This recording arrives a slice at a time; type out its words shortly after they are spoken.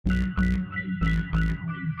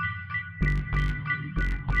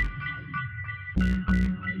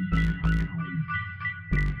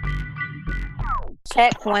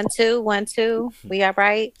Check 1 2 1 2. We all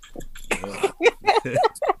right?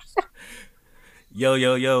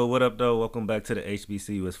 Yep. Yo, what up, though? Welcome back to the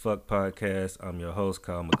HBC was Fuck podcast. I'm your host,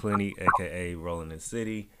 Kyle McClinney, aka Rolling in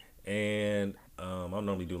City. And I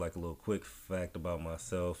normally do like a little quick fact about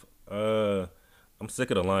myself. I'm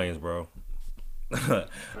sick of the Lions, bro.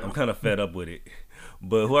 I'm kind of fed up with it.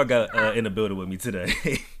 But who I got in the building with me today?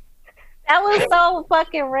 That was so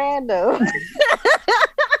fucking random.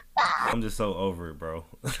 I'm just so over it, bro.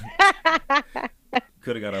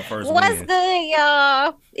 Could have got our first What's win. good,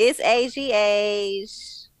 y'all? It's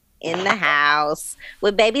AGH in the house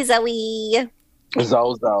with baby Zoe.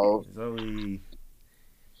 Zozo. Zoe.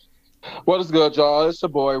 What is good, y'all? It's your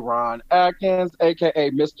boy Ron Atkins, aka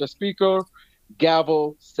Mr. Speaker.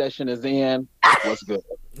 Gavel session is in. What's good?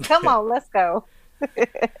 Come on, let's go.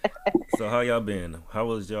 So how y'all been? How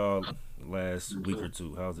was y'all last week or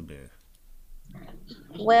two? How's it been?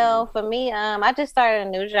 Well, for me, I just started a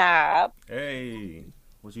new job. Hey,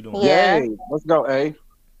 what you doing? Yeah. Yay. Let's go, A.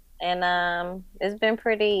 And it's been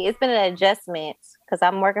an adjustment because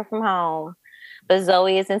I'm working from home. But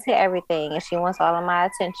Zoe is into everything and she wants all of my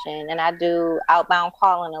attention. And I do outbound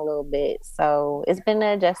calling a little bit. So it's been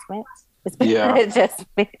an adjustment. It's been Yeah. an adjustment.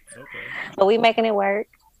 Okay. But we making it work.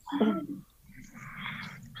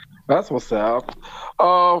 That's what's up.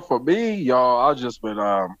 For me, y'all, I just been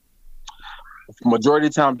majority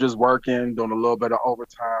of the time just working, doing a little bit of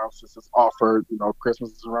overtime since it's offered.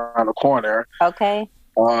 Christmas is around the corner. Okay.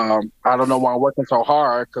 I don't know why I'm working so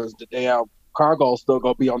hard because the damn cargo still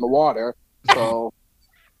gonna be on the water. So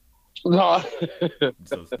no.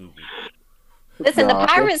 So stupid. Listen, Nah,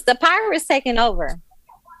 the pirates taking over.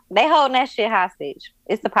 They holding that shit hostage.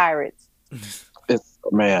 It's the pirates. it's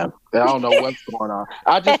man, I don't know what's going on.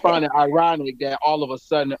 I just find it ironic that all of a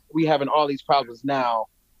sudden we having all these problems now.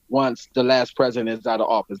 Once the last president is out of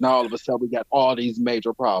office, now all of a sudden we got all these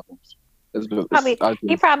major problems.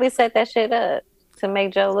 He probably set that shit up to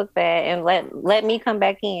make Joe look bad and let me come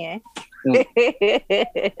back in. Mm.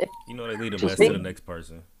 You know they lead a Just mess to the next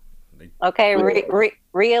person. They, Okay,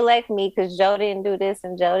 re-elect me because Joe didn't do this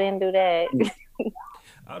and Joe didn't do that.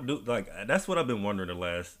 I do like that's what I've been wondering the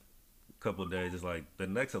last couple of days. It's like the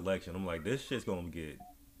next election. I'm like, this shit's gonna get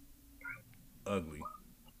ugly.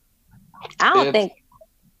 I don't it's think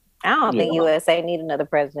yeah. USA need another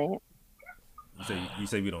president. You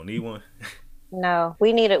say we don't need one. No,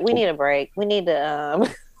 we need a break. We need to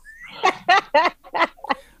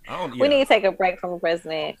I don't. we Yeah. need to take a break from the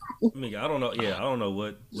president. I mean, I don't know. Yeah, I don't know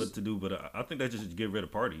what to do, but I think they just should get rid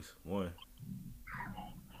of parties. One.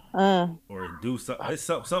 Mm. Or do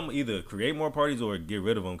something either create more parties or get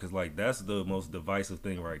rid of them because like that's the most divisive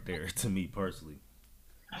thing right there to me personally.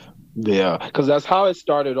 Yeah, because that's how it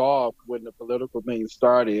started off when the political thing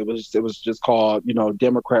started. It was just called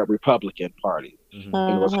Democrat Republican Party, Hmm.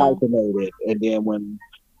 and it was Hmm. hyphenated. And then when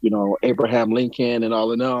Abraham Lincoln and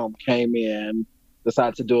all of them came in,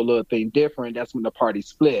 decided to do a little thing different. That's when the party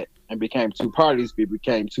split and became two parties. It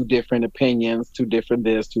became two different opinions, two different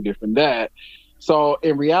this, two different that. So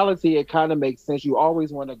in reality, it kind of makes sense. You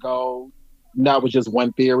always want to go not with just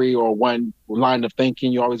one theory or one line of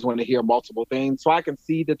thinking. You always want to hear multiple things. So I can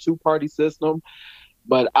see the two party system,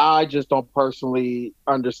 but I just don't personally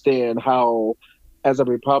understand how, as a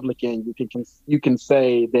Republican, you can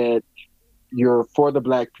say that you're for the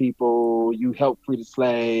black people, you help free the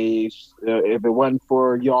slaves. If it wasn't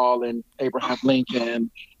for y'all and Abraham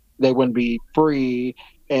Lincoln, they wouldn't be free,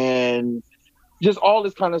 and just all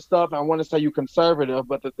this kind of stuff. I want to say you conservative,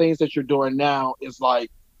 but the things that you're doing now is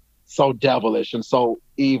like so devilish and so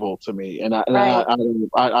evil to me, and I and I, Right, I, don't,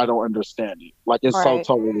 I don't understand it. Like it's so right,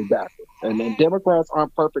 totally backwards. And then Democrats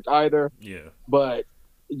aren't perfect either, Yeah. but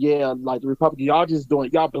yeah, like the Republicans,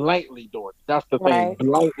 y'all blatantly doing it. That's the thing, right,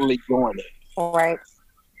 blatantly doing it, right.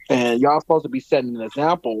 and y'all supposed to be setting an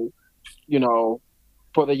example, you know,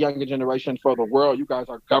 for the younger generation, for the world. You guys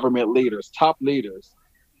are government leaders, top leaders,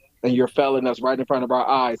 and you're failing us right in front of our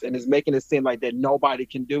eyes, and it's making it seem like that nobody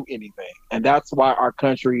can do anything. And that's why our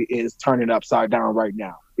country is turning upside down right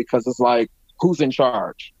now, because it's like, who's in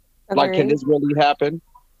charge? Like, can Agree. this really happen?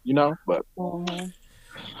 But Hmm.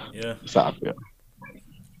 Yeah. it's how I feel.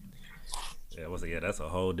 Yeah. That's a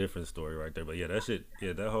whole different story right there. But yeah, that shit.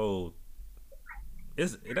 Yeah, that whole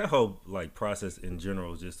like process in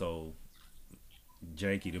general is just so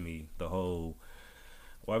janky to me. The whole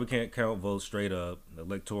why we can't count votes straight up, the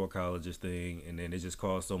electoral colleges thing, and then it just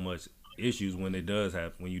caused so much issues when it does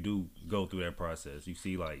happen. When you do go through that process, you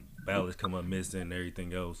see like ballots come up missing and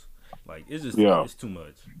everything else. Like Yeah. it's too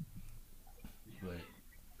much. But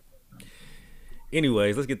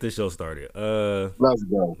Anyways, let's get this show started. Let's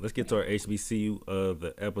go. Let's get to our HBCU of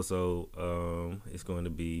the episode. It's going to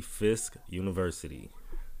be Fisk University.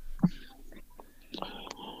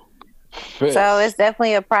 So it's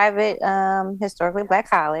definitely a private, historically Black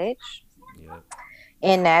college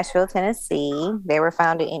in Nashville, Tennessee. They were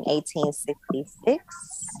founded in 1866.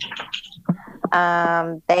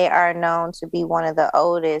 They are known to be one of the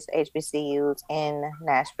oldest HBCUs in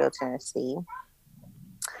Nashville, Tennessee.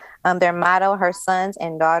 Their motto, her sons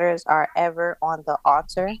and daughters are ever on the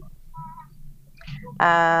altar.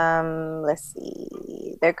 Let's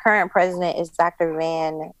see. Their current president is Dr.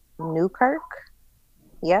 Van Newkirk.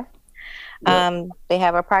 Yeah. They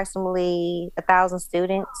have approximately 1,000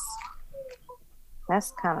 students.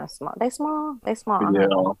 That's kind of small. They small? They small. Yeah,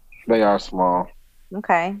 they are small.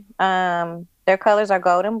 Okay. Their colors are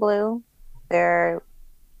gold and blue. Their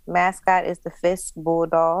mascot is the Fisk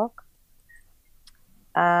Bulldog.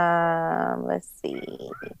 Let's see.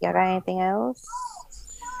 Y'all got anything else?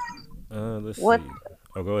 Let's see. Oh,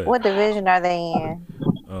 go ahead. What division are they in?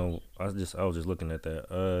 I was just looking at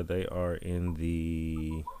that. They are in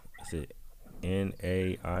the, is it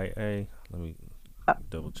NAIA? Let me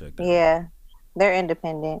double check that. Yeah, they're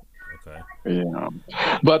independent. Okay. Yeah,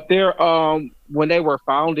 but they're when they were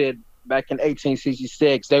founded back in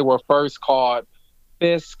 1866, they were first called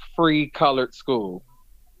Fisk Free Colored School.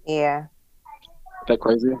 Yeah. Is that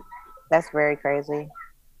crazy? That's very crazy.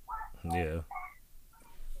 Yeah.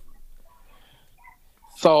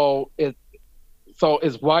 So is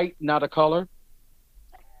white not a color?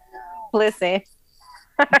 Listen.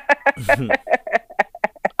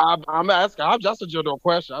 I'm asking. I'm just a general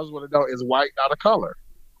question. I just want to know: is white not a color?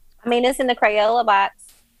 I mean, it's in the Crayola box.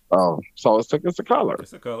 Oh, so it's a color.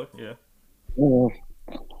 It's a color, yeah.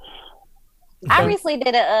 I recently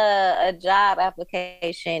did a job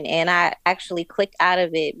application, and I actually clicked out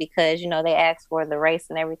of it because they asked for the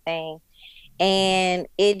race and everything, and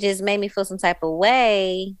it just made me feel some type of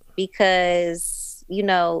way because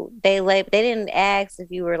they didn't ask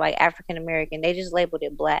if you were like African American. They just labeled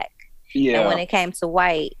it Black. Yeah. And when it came to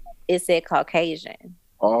white, it said Caucasian.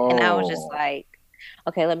 Oh. And I was just like,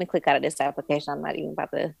 okay, let me click out of this application. I'm not even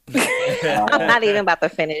about to. I'm not even about to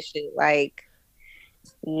finish it. Like,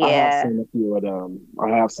 yeah. I have seen a few of them. I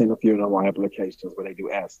have seen a few of them on applications where they do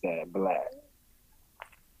ask that Black.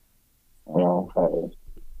 Okay.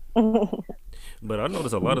 But I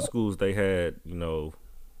noticed a lot of schools they had,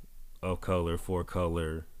 of color, for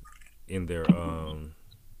color in their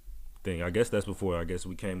thing. I guess that's before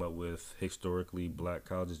we came up with historically Black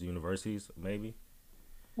colleges and universities, maybe.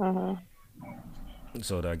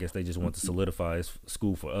 So I guess they just want to solidify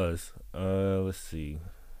school for us. Let's see.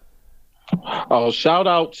 Oh, shout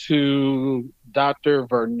out to Dr.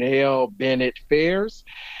 Vernell Bennett Fairs.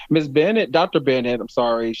 Dr. Bennett, I'm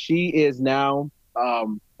sorry, she is now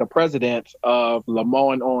the president of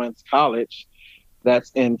Lemoyne Owens College.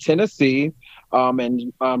 That's in Tennessee.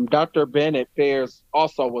 And Dr. Bennett Fairs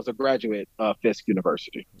also was a graduate of Fisk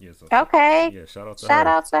University. Yes. Okay. Yeah, shout out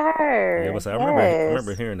to her. Yeah, but I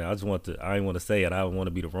remember hearing that. I didn't want to say it. I don't want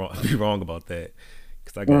to be wrong about that.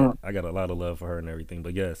 Because I got a lot of love for her and everything.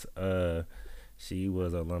 But yes, she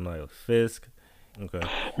was an alumni of Fisk. Okay.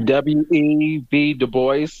 W.E.B. Du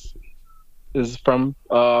Bois is from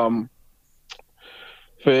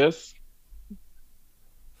Fisk.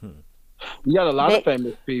 You got a lot of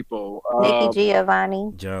famous people. Nikki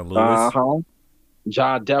Giovanni. John Lewis.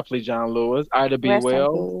 John Lewis. Ida B.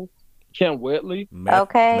 Wells. Kim Whitley.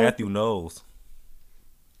 Matthew Knowles.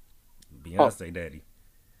 Beyonce daddy.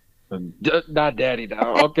 Not daddy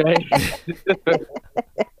now, okay?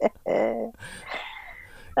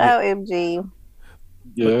 OMG.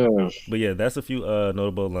 Yeah. But yeah, that's a few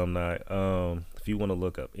notable alumni. If you want to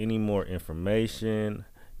look up any more information,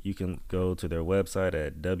 you can go to their website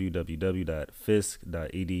at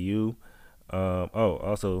www.fisk.edu.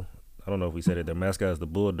 Also, I don't know if we said it, their mascot is the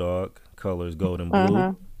Bulldog, colors gold and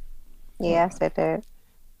blue. Yeah, I said that.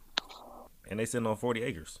 and they sitting on 40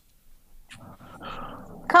 acres.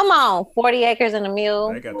 Come on, 40 acres and a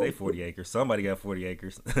mule. They got their 40 acres. Somebody got 40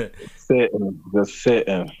 acres. Just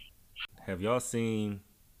sitting. Have y'all seen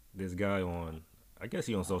this guy on, I guess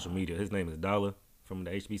he on social media. His name is Dollar from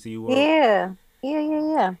the HBCU world. Yeah.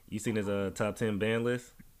 You seen his top 10 band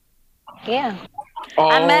list? Yeah. Oh,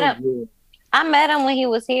 I met him. yeah. I met him when he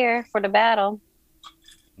was here for the battle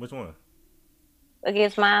Which one?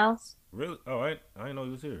 against Miles. Really? Oh, I didn't know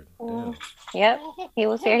he was here. Damn. Yep, he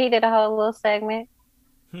was here. He did a whole little segment,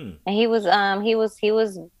 and he was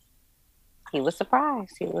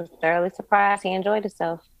surprised. He was thoroughly surprised. He enjoyed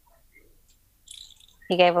himself.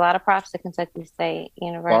 He gave a lot of props to Kentucky State I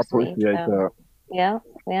University. appreciate that. Yeah.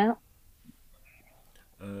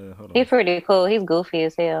 Hold He's on. pretty cool. He's goofy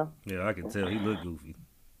as hell. Yeah, I can tell he looked goofy,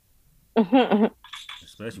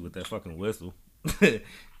 especially with that fucking whistle.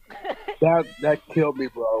 That killed me,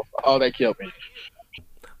 bro. Oh, that killed me.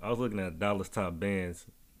 I was looking at Dallas top bands,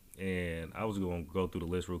 and I was going to go through the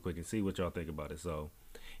list real quick and see what y'all think about it. So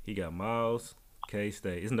he got Miles, K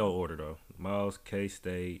State. It's no order though. Miles, K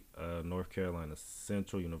State, North Carolina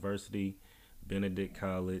Central University, Benedict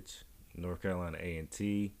College, North Carolina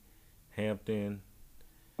A&T, Hampton,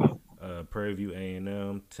 Prairie View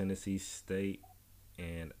A&M, Tennessee State,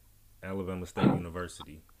 and Alabama State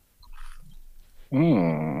University.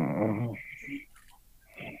 Hmm.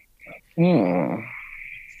 Hmm.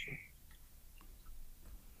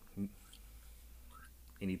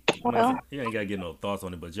 Any, Well, you ain't gotta get no thoughts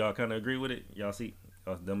on it, but y'all kind of agree with it. Y'all see,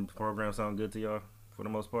 them programs sound good to y'all for the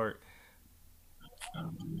most part.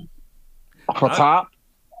 For I top,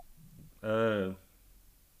 uh,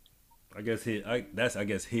 I guess that's I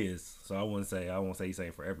guess his. So I won't say he's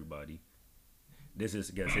saying for everybody. This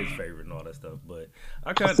is I guess his favorite and all that stuff. But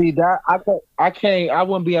I kind see that I can't. I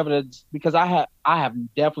wouldn't be able to because I have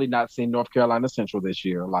definitely not seen North Carolina Central this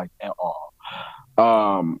year, like at all.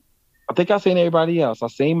 Um, I think I've seen everybody else.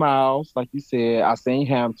 I've seen Miles, like you said. I've seen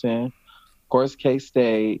Hampton, of course, K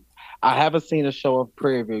State. I haven't seen a show of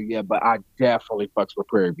Prairie View yet, but I definitely fucks with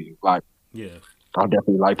Prairie View. Like yeah. I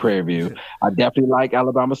definitely like Prairie View. I definitely like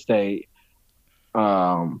Alabama State.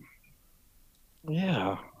 Um,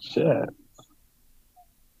 yeah, shit.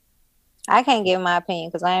 I can't give my opinion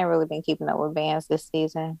because I ain't really been keeping up with bands this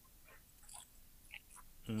season.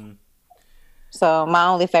 Mm. So my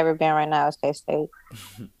only favorite band right now is K State.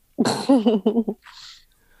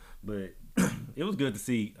 But it was good to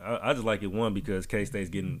see. I just like it one because K State's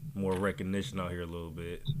getting more recognition out here a little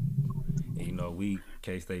bit. And, you know, we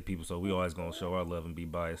K State people, so we always gonna show our love and be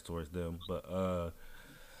biased towards them. But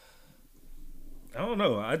I don't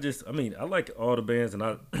know. I mean, I like all the bands and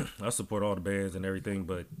I I support all the bands and everything.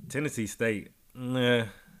 But Tennessee State, nah,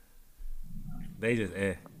 they just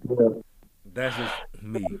Yeah. That's just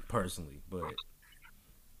me personally. But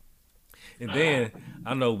and then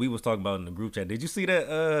I know we was talking about in the group chat. Did you see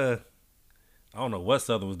that? I don't know what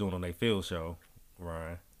Southern was doing on their field show,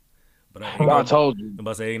 Ryan. But I told you. I'm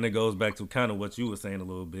about to say, and it goes back to kind of what you were saying a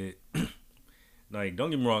little bit. Like, don't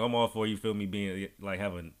get me wrong, I'm all for you feel me being like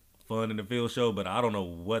having fun in the field show, but I don't know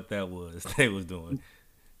what that was they was doing.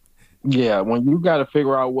 Yeah, when you got to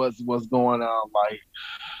figure out what's going on, like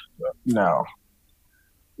no,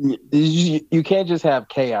 you can't just have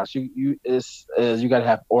chaos. You got to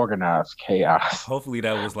have organized chaos. Hopefully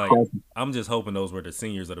that was like I'm just hoping those were the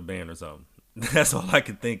seniors of the band or something. That's all I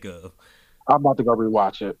could think of. I'm about to go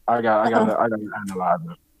rewatch it. I got to analyze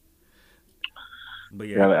it. But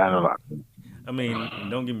I got to yeah, analyze it. I mean,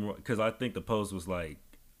 don't get me wrong, because I think the post was like,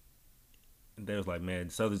 they was like, man,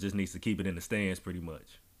 Southern just needs to keep it in the stands pretty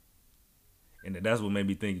much. And that's what made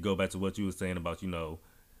me think, go back to what you were saying about, you know,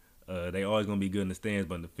 they always going to be good in the stands,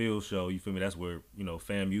 but in the field show, you feel me, that's where, you know,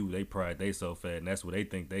 FAMU, they pride they so fat, and that's what they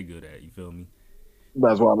think they good at, you feel me?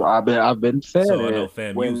 That's what I've been saying. So I know It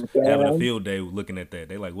FAMU's when having a field day looking at that.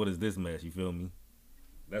 They like, what is this mess, you feel me?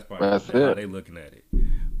 That's probably that's how it. they looking at it.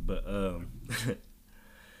 But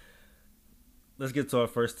let's get to our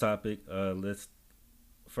first topic.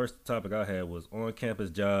 First topic I had was on campus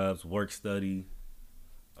jobs, work study.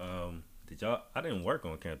 Did y'all? I didn't work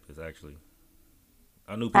on campus actually.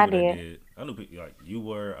 I knew I people that did. did. I knew people like you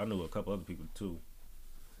were. I knew a couple other people too.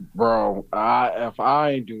 Bro, if I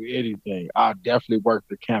ain't do anything, I definitely worked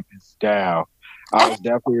the campus down. I was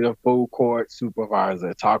definitely the food court supervisor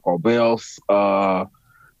at Taco Bell's,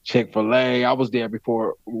 Chick-fil-A. I was there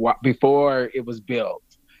before it was built,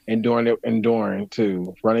 and during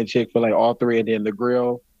too. Running Chick-fil-A, all three, and then the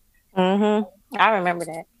grill. I remember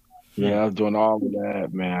that. Hmm. Yeah, I was doing all of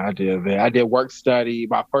that, man. I did that. I did work study.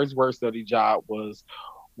 My first work study job was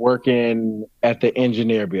working at the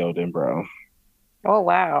engineer building, bro. Oh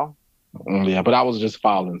wow. Yeah, but I was just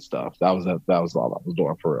filing stuff. That was all I was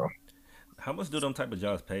doing for real. How much do them type of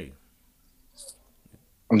jobs pay?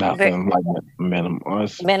 Nothing like minimum.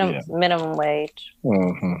 Minimum Yeah. minimum wage.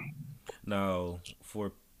 hmm Now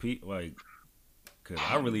for people like, cause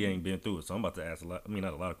I really ain't been through it, so I'm about to ask a lot. I mean,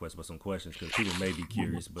 not a lot of questions, but some questions because people may be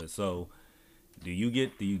curious. But so, do you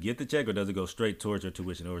get the check or does it go straight towards your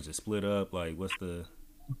tuition or is it split up? Like, what's the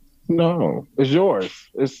No, it's yours.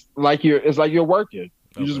 It's like you're working.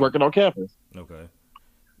 You're just okay? working on campus. Okay.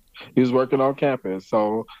 You're just working on campus.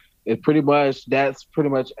 So that's pretty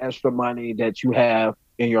much extra money that you have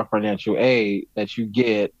in your financial aid that you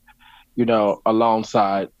get,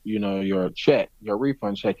 alongside, your check, your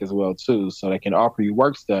refund check as well too. So they can offer you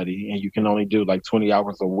work study and you can only do like 20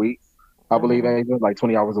 hours a week. I believe, Ava, like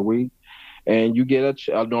 20 hours a week, and you get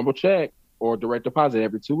a normal check or direct deposit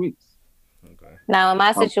every 2 weeks. Okay. Now, in my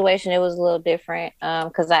Um, situation, it was a little different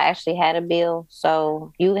because I actually had a bill.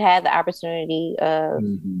 So you had the opportunity of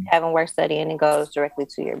mhm. having work study and it goes directly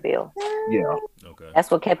to your bill. Yeah. Okay. That's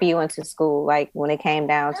what kept you into school. Like when it came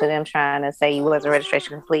down to them trying to say you wasn't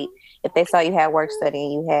registration complete, if they saw you had work study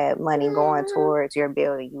and you had money going towards your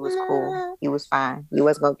bill, you was cool. You was fine. You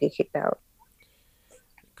wasn't going to get kicked out.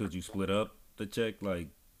 Could you split up the check? Like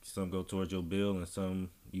some go towards your bill and some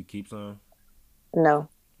you keep some? No.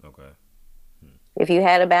 Okay. If you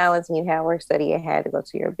had a balance and you had work study, it had to go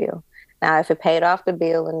to your bill. Now, if it paid off the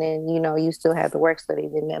bill and then, you still have the work study,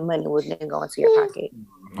 then that money would then go into your pocket.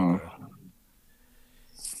 Okay.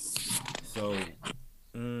 So,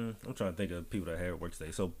 I'm trying to think of people that had work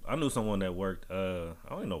study. So I knew someone that worked. I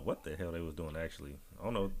don't even know what the hell they was doing actually. I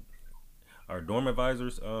don't know. Our dorm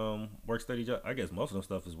advisors work study job. I guess most of them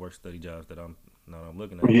stuff is work study jobs that I'm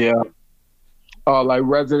looking at. Yeah. Like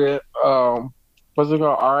resident, what's it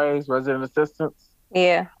called? RAs, resident assistants.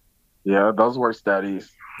 Yeah. Yeah, those were studies.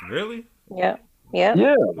 Really? Yep. Yep.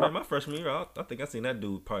 Yeah, Man, my freshman year, I think I seen that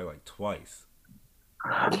dude probably like twice.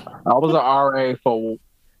 I was an RA for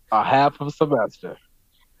a half of a semester.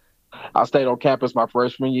 I stayed on campus my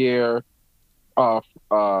freshman year, uh,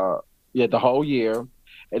 the whole year,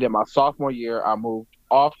 and then my sophomore year I moved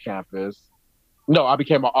off campus. No, I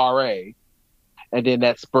became an RA, and then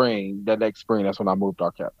that next spring, that's when I moved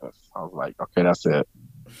off campus. I was like, okay, that's it.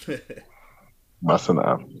 That's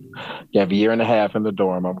enough. You have a year and a half in the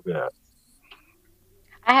dorm. I'm good.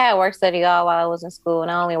 I had work study all while I was in school, and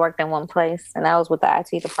I only worked in one place, and that was with the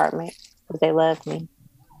IT department because they loved me.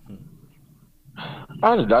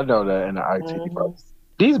 How did I know that in the IT department?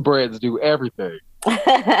 These breads do everything.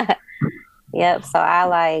 Yep. So I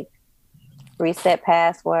like reset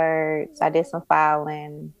passwords. I did some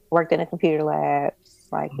filing, worked in a computer lab.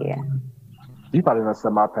 Like, yeah. You probably done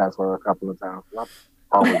set my password a couple of times. I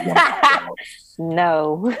always want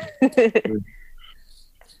Mm. to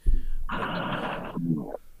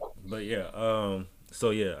But yeah, so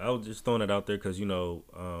yeah, I was just throwing it out there because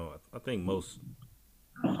I think most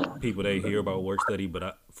people they hear about work study,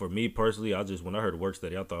 but for me personally, when I heard work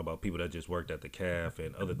study, I thought about people that just worked at the CAF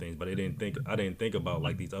and other things, but I didn't think about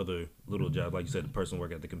like these other little jobs, like you said, the person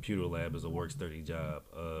working at the computer lab is a work study job.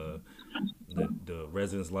 The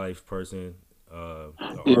residence life person, the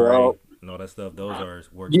RA, and all that stuff, those are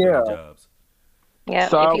work study jobs. Yeah,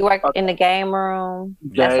 So, if you work in the game room,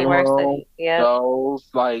 that's a work study. Yeah, those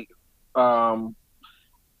like when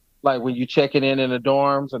you checking in the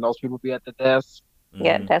dorms and those people be at the desk.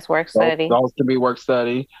 Yeah, that's work study. Those can be work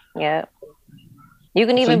study. Yeah, you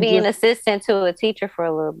can even be an assistant to a teacher for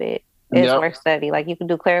a little bit. It's work study. Like you can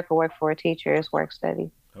do clerical work for a teacher. It's work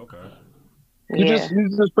study. Okay. You just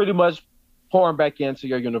pretty much pouring back into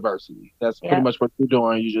your university. That's pretty much what you're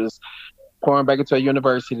doing. You just pouring back into a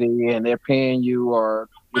university, and they're paying you, or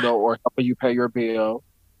helping you pay your bill,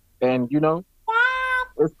 and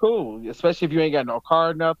it's cool. Especially if you ain't got no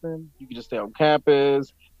car, nothing. You can just stay on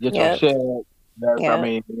campus, get your check. I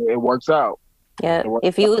mean, it works out. Yeah.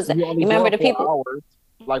 If you remember the people. Hours,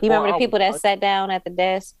 you remember the people that sat down at the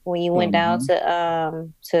desk when you went down to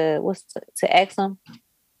Exum?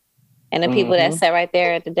 And the people that sat right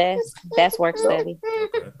there at the desk, that's work study.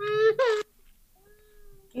 Okay.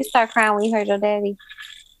 You start crying when you heard your daddy.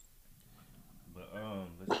 But I'm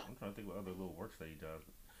trying to think of other little work study jobs.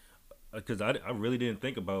 Because I really didn't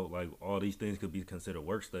think about like all these things could be considered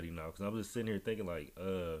work study now. Because I was just sitting here thinking like,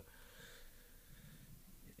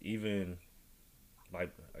 even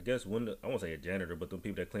like I guess I won't say a janitor, but the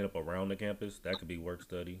people that clean up around the campus, that could be work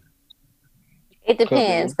study. It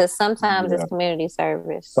depends, because sometimes it's community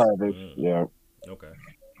service. Yeah. Okay.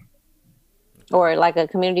 Or like a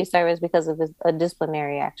community service because of a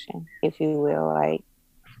disciplinary action, if you will. Like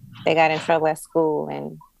they got in trouble at school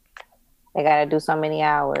and they got to do so many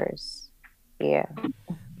hours. Yeah.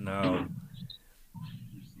 Now,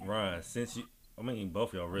 Ryan,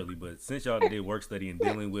 both y'all really, but since y'all did work study and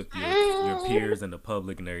dealing with your peers and the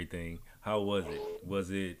public and everything, how was it? Was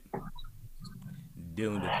it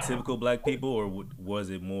dealing with typical black people, or was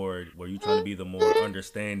it more, were you trying to be the more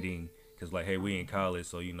understanding? Because like, hey, we in college,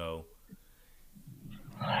 so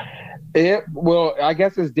Well, I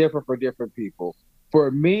guess it's different for different people. For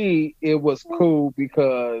me, it was cool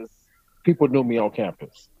because people knew me on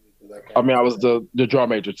campus. I mean, I was the drum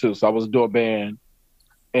major too, so I was doing band,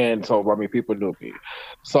 and so I mean, people knew me.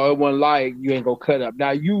 So it wasn't like you ain't gonna cut up.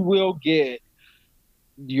 Now you will get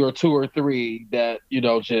your 2 or 3 that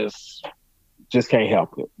just can't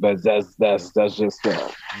help it. That's just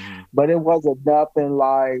that. But it wasn't nothing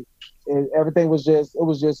like everything was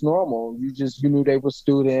just normal. You knew they were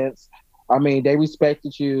students. I mean, they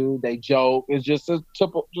respected you. They joke. It's just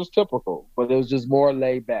typical, but it was just more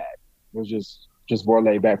laid back. It was just more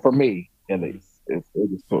laid back for me, at least. It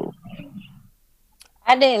was cool.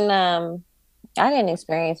 I didn't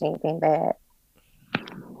experience anything bad.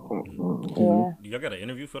 Yeah. Y'all got an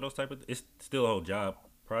interview for those type of? It's still a whole job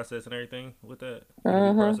process and everything with that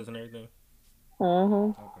interview Mhm. process and everything.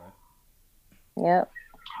 Mhm. Okay. Yep.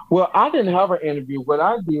 Well, I didn't have an interview. What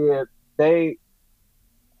I did, they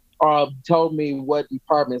told me what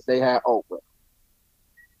departments they had open,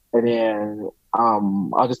 and then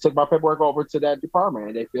I just took my paperwork over to that department,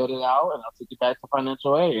 and they filled it out, and I took it back to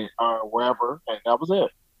financial aid or wherever, and that was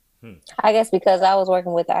it. I guess because I was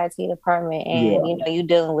working with the IT department, Yeah. and you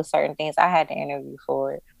dealing with certain things, I had to interview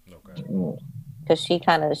for it Okay. because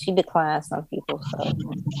she declined some people. So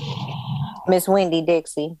Miss Wendy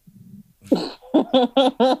Dixie,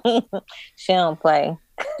 she don't play.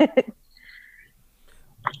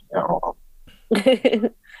 Oh,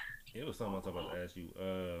 It was something else I was about to ask you.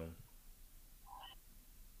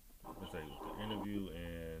 Let's say the interview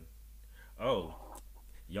and oh,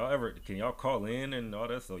 y'all ever can y'all call in and all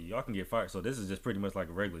that so y'all can get fired? So this is just pretty much like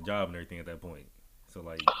a regular job and everything at that point. So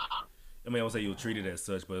like, I mean, I would say you'll treat it as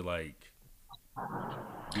such, but like,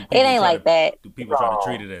 It ain't like that. do people try to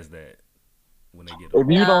treat it as that when they get if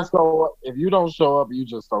on? you No. don't show up, you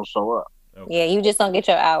just don't show up. Okay. Yeah, you just don't get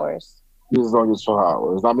your hours. You just don't get your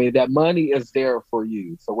hours. I mean, that money is there for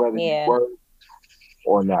you, so whether Yeah. you work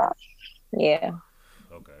or not. Yeah.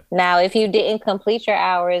 Okay. Now, if you didn't complete your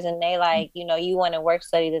hours and they like, you want to work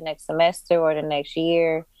study the next semester or the next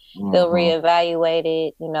year, they'll Mhm. reevaluate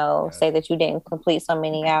it, say Gotcha. that you didn't complete so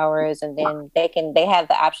many hours, and then they have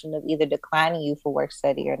the option of either declining you for work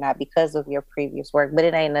study or not because of your previous work, but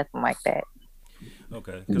it ain't nothing like that.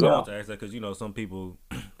 Okay, because I Yeah. want to ask that because some people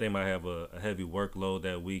they might have a heavy workload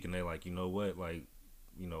that week and they like what like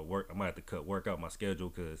work I might have to work out my schedule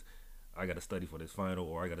because I got to study for this final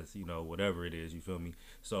or I got to whatever it is, you feel me?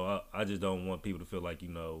 So I just don't want people to feel like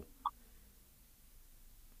just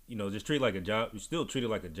treat it like a job. You still treat it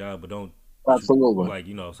like a job, but don't Absolutely. like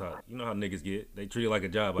so how niggas get, they treat it like a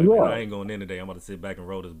job. Like, man, Yeah. I ain't going in today. I'm about to sit back and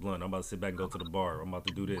roll this blunt. I'm about to sit back and go to the bar. I'm about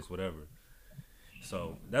to do this, whatever.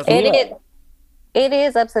 So that's what It Yeah. is it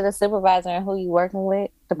is up to the supervisor and who you working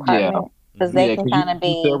with, Yeah. department, because they Yeah, can because kind of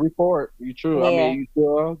you still be, report. You true. I yeah, mean, you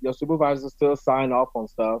still your supervisors still sign off on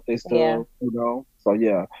stuff. They yeah, still, So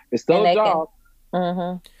yeah, it's still and a they can,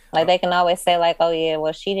 job. like I, they can always say like, oh yeah,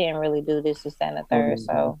 well she didn't really do this, this, and the third, Mhm.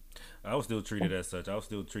 so I was still treated as such. I was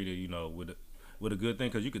still treated, with a good thing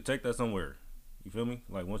because you could take that somewhere. You feel me?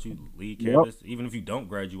 Like once you leave Yep. campus, even if you don't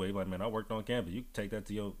graduate, like man, I worked on campus. You can take that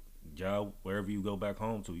to your job wherever you go back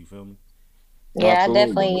home to. You feel me? yeah, I Absolutely.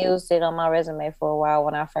 definitely used it on my resume for a while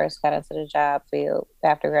when I first got into the job field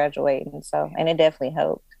after graduating, so and it definitely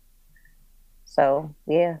helped. So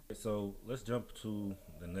yeah. So let's jump to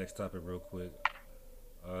the next topic real quick.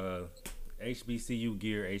 Uh, HBCU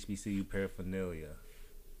gear, HBCU paraphernalia.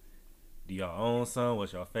 Do y'all own some?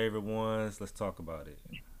 What's your favorite ones? Let's talk about it.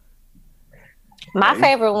 My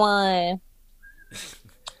favorite one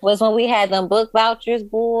was when we had them book vouchers,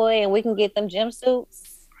 boy, and we can get them gym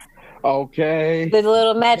suits, Okay. the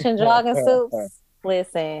little matching jogging suits.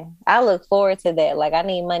 Listen, I look forward to that. Like, I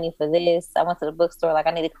need money for this. I went to the bookstore, like,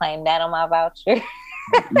 I need to claim that on my voucher.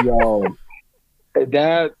 Yo,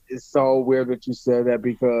 that is so weird that you said that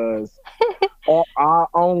because I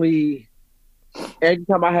only every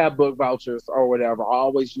time I had book vouchers or whatever, I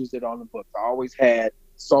always used it on the books. I always had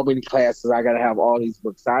so many classes. I gotta have all these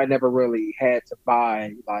books. I never really had to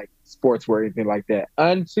buy like sportswear or anything like that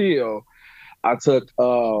until I took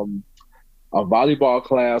a volleyball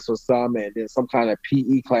class or some, and then some kind of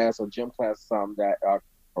PE class or gym class, or something that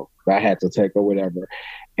I had to take or whatever.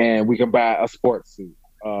 And we can buy a sports suit.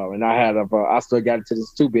 And I still got it to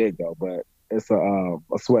this too big though, but it's a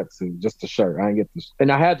sweatsuit, just a shirt. I didn't get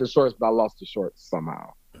and I had the shorts, but I lost the shorts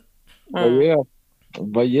somehow. But Mm.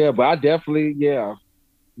 but I definitely,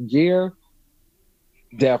 gear,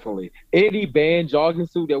 definitely. Any band jogging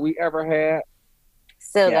suit that we ever had,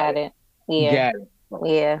 Still got got it, it. Yeah. got it.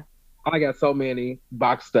 Yeah. I got so many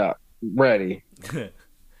boxed up, ready.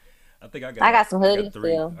 I think I got some I got hoodies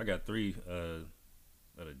three. still. I got three of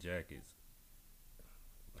the jackets.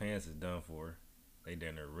 Pants is done for. They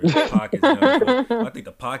down there real. Pockets done for. I think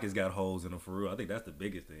the pockets got holes in them for real. I think that's the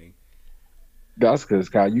biggest thing. That's because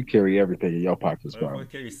Kyle, you carry everything in your pockets, bro. I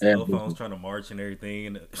carry cell phones Everything. trying to march and everything,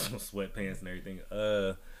 and sweatpants and everything.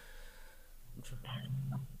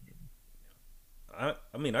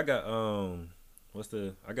 I mean I got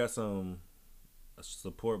I got some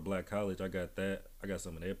support Black College. I got that. I got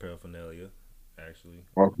some of their paraphernalia, actually.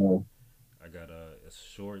 Okay. I got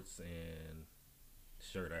shorts and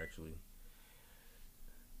shirt actually.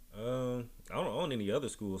 I don't own any other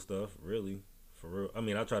school stuff really, for real. I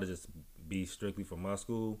mean, I try to just be strictly for my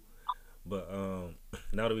school, but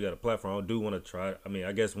now that we got a platform, I do want to try. I mean,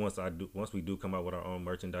 I guess once we do come out with our own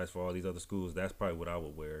merchandise for all these other schools, that's probably what I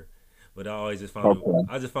would wear. But I always just found it. Okay.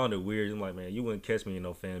 I just found it weird. I'm like, man, you wouldn't catch me in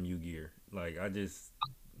no FAMU gear. Like, it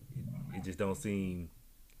just don't seem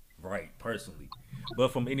right personally.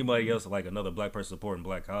 But from anybody else, like another black person supporting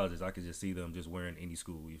black colleges, I could just see them just wearing any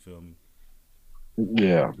school. You feel me?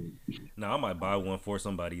 Yeah. Now I might buy one for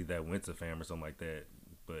somebody that went to fam or something like that,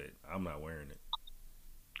 but I'm not wearing it.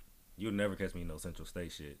 You'll never catch me in no Central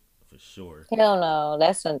State shit for sure. Hell no,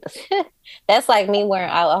 that's like me wearing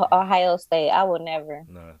Ohio State. I would never.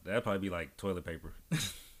 Nah, that'd probably be like toilet paper.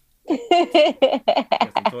 Yeah,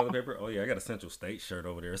 Got some toilet paper? Oh yeah, I got a Central State shirt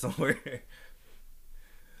over there somewhere.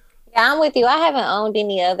 I'm with you. I haven't owned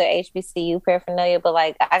any other HBCU paraphernalia, but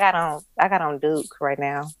like I got on Duke right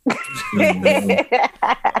now.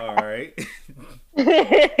 Mhm. All right.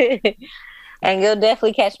 And you'll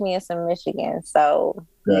definitely catch me in some Michigan. So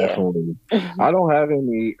yeah. Definitely. I don't have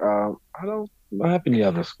any. I don't have any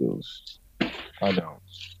other schools. I don't.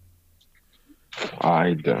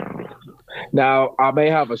 I don't. Now I may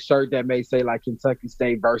have a shirt that may say like Kentucky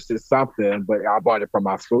State versus something, but I bought it from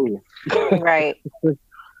my school. Right.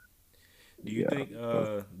 Do you Yeah. think?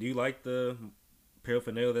 Do you like the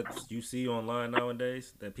paraphernalia that you see online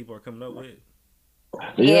nowadays that people are coming up with?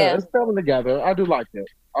 Yeah, Yeah. it's coming together. I do like it.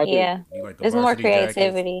 I do. Yeah. Do you like the There's more varsity jackets,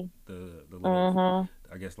 creativity. the little,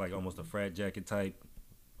 Hmm. I guess like almost a frat jacket type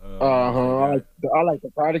Uh ones they huh. got? I like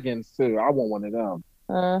the cardigans too. I want one of them.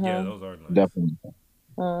 Yeah, Hmm. those are nice. Definitely. I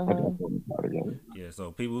Hmm. definitely want a cardigan. Yeah,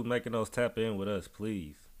 so people who's making those tap in with us,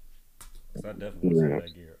 please. 'Cause I definitely want some of Yeah.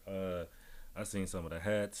 that gear. I seen some of the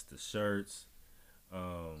hats, the shirts.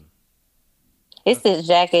 Um, I, It's this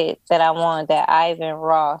jacket that I want that Ivan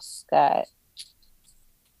Ross got.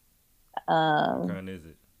 what Um, kind is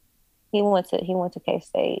it? he went to K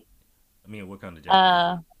State. I mean, what kind of jacket is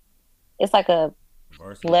Uh, it's like a it?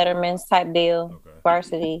 Varsity. Letterman's type deal. Okay.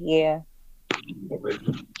 Varsity, yeah.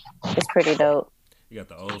 It's pretty dope. You got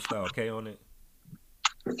the old style K on it.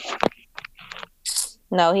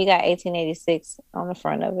 No, he got 1886 on the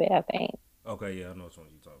front of it, I think. Okay, yeah, I know which one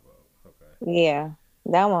you talk about. Okay. Yeah.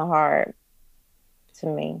 That one hard to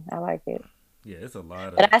me. I like it. Yeah, it's a lot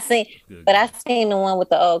of But I seen good but I gear. seen the one with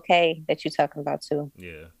the OK that you're talking about too.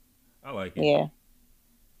 Yeah, I like it. Yeah.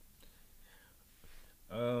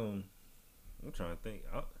 Um, I'm trying to think.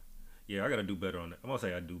 Yeah, I gotta do better on that. I'm gonna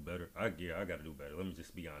say I do better. I gotta do better. Let me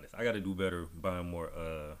just be honest. I gotta do better buying more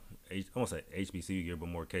I'm gonna say HBCU gear, but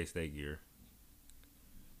more K State gear.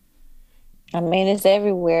 I mean, it's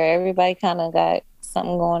everywhere. Everybody kind of got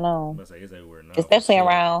something going I'm on, gonna say it's everywhere now for especially sure.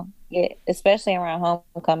 around yeah, especially around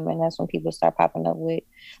homecoming. That's when people start popping up with.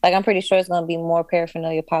 Like, I'm pretty sure it's gonna be more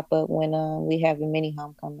paraphernalia pop up when we have a mini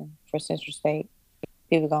homecoming for Central State.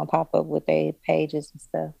 People gonna pop up with their pages and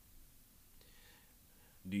stuff.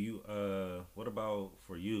 Do you what about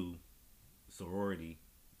for you sorority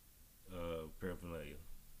paraphernalia?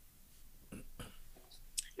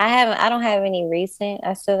 I don't have any recent.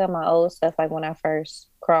 I still got my old stuff like when I first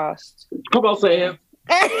crossed. Come on, Sam.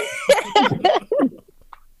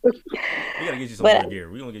 We gotta get you some But more gear.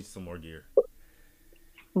 We gonna get you some more gear.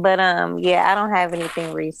 but yeah, I don't have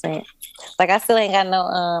anything recent. Like I still ain't got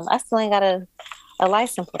no I still ain't got a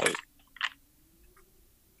license plate.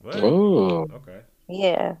 What? Oh, Okay.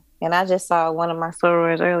 Yeah. And I just saw one of my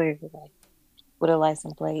sorors earlier today with a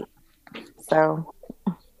license plate. So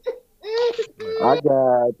I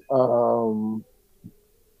got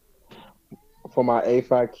for my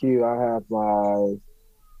A5Q, I have my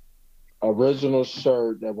original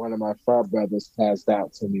shirt that one of my frat brothers passed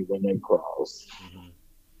out to me when they crossed. Mm-hmm.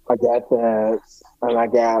 I got that, and I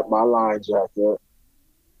got my line jacket,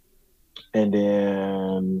 and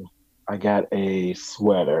then I got a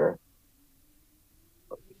sweater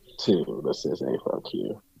too. This is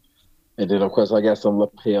A5Q. And then, of course, I got some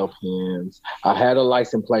lapel pins. I had a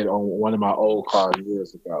license plate on one of my old cars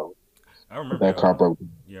years ago. I remember That that car one. broke.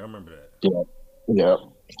 Yeah, I remember that. Yeah, yeah.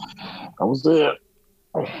 That was it.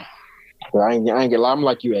 But I ain't get. I'm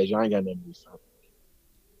like you, Asia. I ain't got nothing to say.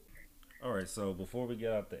 All right, so before we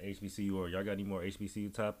get out the HBCU, or y'all got any more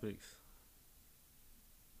HBCU topics?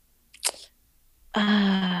 uh,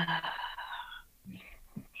 I'm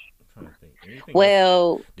trying to think. Anything else?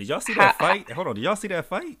 well, Did y'all see how, that fight? Hold on. Did y'all see that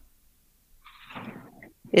fight?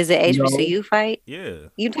 Is it No, HBCU fight? Yeah.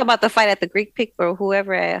 You talk about the fight at the Greek Pick or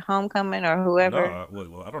whoever at homecoming or whoever. No,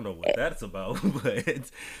 well, I don't know what that's about, but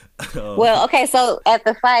Well, okay, so at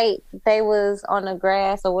the fight, they was on the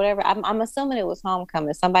grass or whatever. I'm assuming it was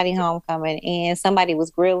homecoming, somebody homecoming, and somebody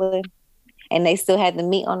was grilling, and they still had the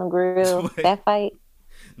meat on the grill. Wait, That fight.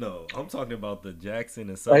 no, I'm talking about the Jackson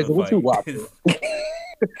and hey, Southern so what you fight. watching?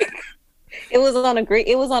 It was on a Greek.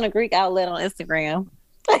 It was on a Greek outlet on Instagram.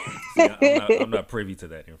 See, I'm not privy to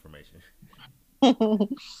that information.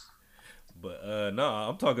 But no,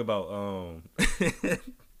 I'm talking about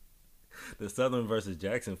the Southern versus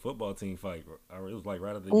Jackson football team fight. It was like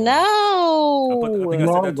right at the game. I think I No. said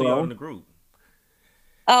No, that to y'all bro. in the group.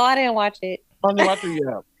 Oh, I didn't watch it. I didn't watch it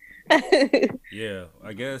yet. Yeah,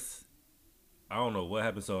 I guess I don't know what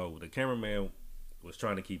happened. So the cameraman was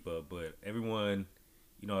trying to keep up, but everyone,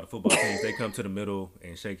 you know, the football teams they come to the middle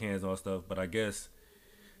and shake hands and all stuff. But I guess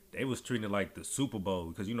they was treating it like the Super Bowl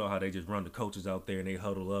because you know how they just run the coaches out there and they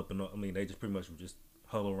huddle up and I mean they just pretty much just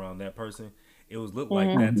huddle around that person. It was looked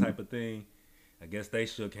like that type of thing. I guess they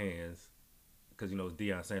shook hands because you know it's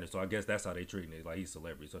Deion Sanders, so I guess that's how they treating it. Like he's a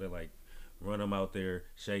celebrity, so they like run him out there,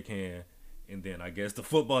 shake hand, and then I guess the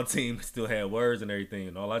football team still had words and everything,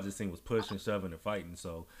 and all I just seen was pushing, shoving, and fighting.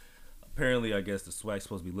 So apparently, I guess the SWAC's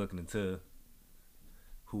supposed to be looking into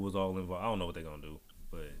who was all involved. I don't know what they're gonna do,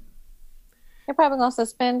 but They're probably gonna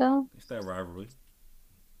suspend them. it's that rivalry,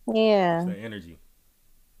 Yeah. it's that energy.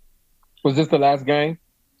 Was this the last game?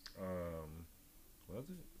 Was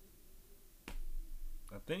it?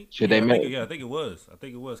 I think. Should Yeah, they make? I think it was. I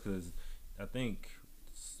think it was because I think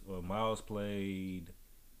Miles played.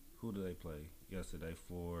 Who did they play yesterday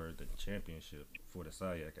for the championship for the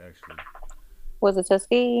SIAC? Actually, Was it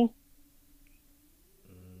Tuskegee?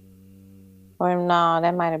 mm, Or no,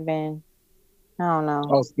 that might have been. I don't know.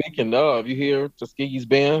 Oh, speaking of, you hear Tuskegee's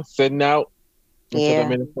band sitting out until the Yeah.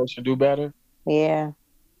 administration do better? Yeah.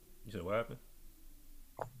 you said what happened?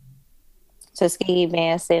 Tuskegee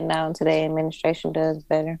band sitting out until the administration does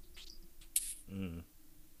better. Mm.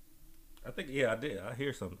 I think I did. I did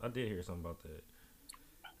hear something about that.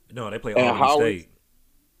 No, they play And Albany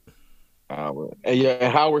Howard, State.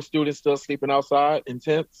 and Howard students still sleeping outside in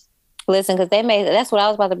tents. Listen, because that's what I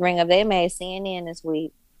was about to bring up. They made CNN this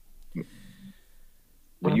week.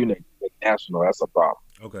 When you make national, that's a problem.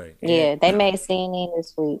 Okay. Yeah, they made CNN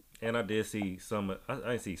this week. And I did see some. I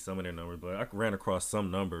didn't see some of their numbers, but I ran across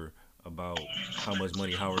some number about how much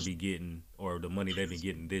money Howard be getting, or the money they've been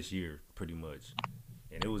getting this year, pretty much.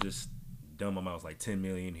 And it was just dumb amounts, like 10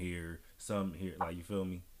 million here, some here, like you feel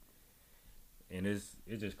me. And it's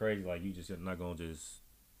just crazy. Like you just not gonna just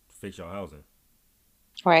fix your housing.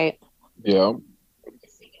 Right. Yeah.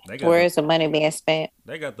 Where is the money being spent?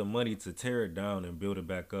 They got the money to tear it down and build it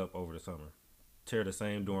back up over the summer. Tear the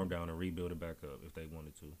same dorm down and rebuild it back up if they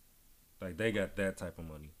wanted to. Like they got that type of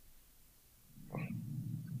money.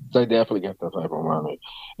 They definitely got that type of money.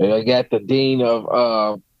 And they got the dean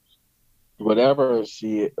of whatever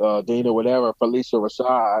dean or whatever, Felicia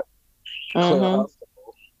Rashad.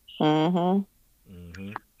 Mm-hmm. Mm-hmm. Mm-hmm.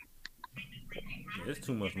 Yeah, there's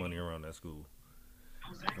too much money around that school.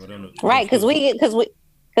 Right, because we get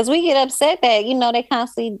upset that they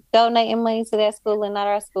constantly donating money to that school and not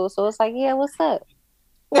our school. So it's like, yeah, what's up?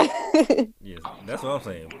 Yes, that's what I'm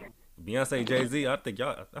saying. Beyonce, Jay-Z, I think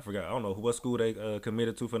y'all. I forgot. I don't know what school they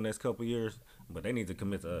committed to for the next couple of years, but they need to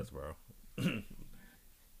commit to us, bro.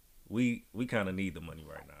 we kind of need the money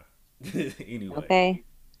right now. Anyway.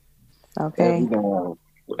 Okay.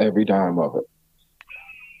 Every dime of it.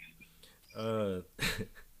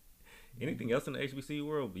 Anything else in the HBCU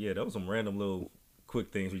world? Yeah, that was some random little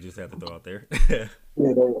quick things we just had to throw out there.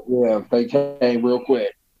 They came real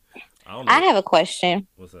quick. I have a question.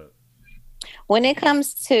 What's up? When it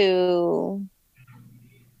comes to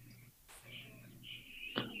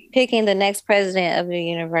picking the next president of the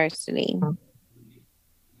university,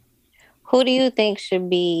 who do you think should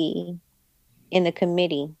be in the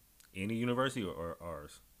committee? Any university or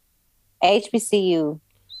ours? HBCU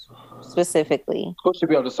specifically. Who should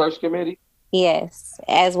be on the search committee? Yes,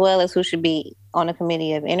 as well as who should be on a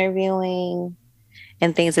committee of interviewing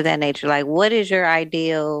and things of that nature. Like, what is your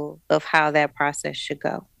ideal of how that process should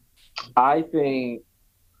go? I think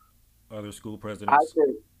other school presidents. For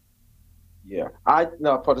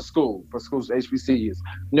schools, HBCUs.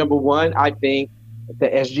 Number one, I think the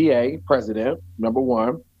SGA president. Number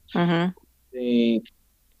one, the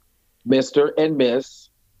Mr. and Miss.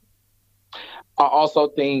 I also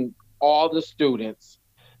think all the students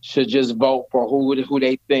should just vote for who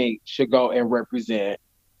they think should go and represent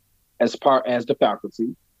as the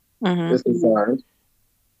faculty is concerned.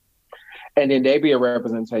 And then they be a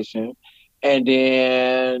representation. And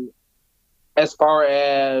then as far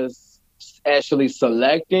as actually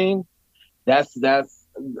selecting, that's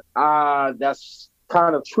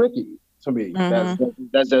kind of tricky to me. Mm-hmm.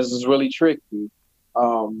 That's just really tricky.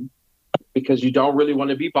 Um, because you don't really want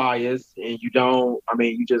to be biased, and you don't. I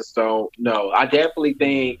mean, you just don't know. I definitely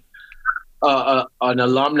think an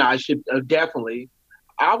alumni should definitely.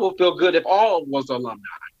 I will feel good if all was alumni.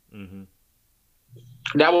 Mm-hmm.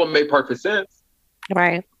 That would make perfect sense.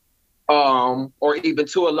 Right. Or even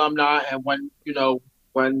two alumni and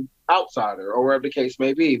one outsider, or whatever the case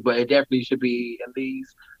may be. But it definitely should be at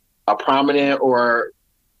least a prominent or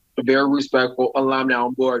a very respectful alumni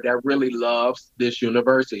on board that really loves this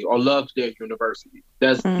university or loves their university.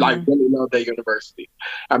 That's like Mm-hmm. really love their university.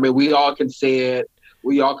 I mean, we all can say it.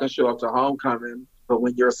 We all can show up to homecoming, but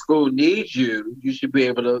when your school needs you, you should be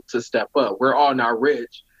able to step up. We're all not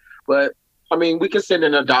rich, but I mean, we can send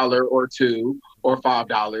in $1 or two or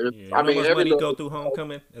 $5. Yeah, you I know how mean, much every money go little, through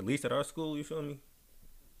homecoming? At least at our school, you feel me?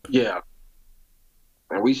 yeah,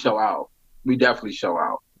 and we show out. We definitely show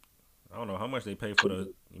out. I don't know how much they pay for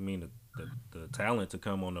the. You mean the talent to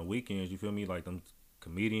come on the weekends? You feel me? Like them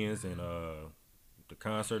comedians and the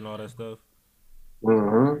concert and all that stuff.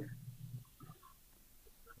 Hmm.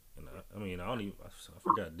 And I mean, I don't even. I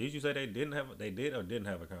forgot. Did you say they didn't have? They did or didn't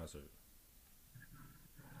have a concert?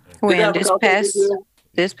 And, Did they When have a concert this year?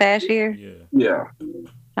 this past year, yeah. Yeah.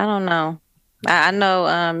 I don't know. I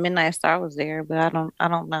know Midnight Star was there, but I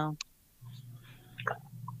don't know.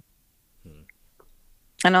 Hmm.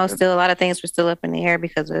 I know still a lot of things were still up in the air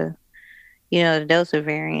because of the Delta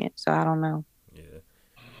variant. So I don't know. Yeah.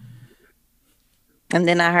 And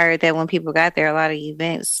then I heard that when people got there, a lot of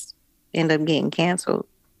events end up getting canceled.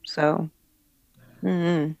 So,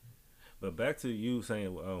 mm But back to you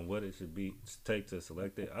saying what it should be take to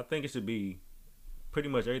select it. I think it should be pretty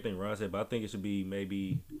much everything Ron said, but I think it should be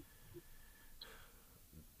maybe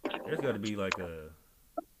there's got to be like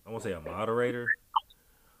I won't say a moderator,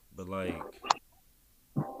 but like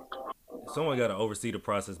someone got to oversee the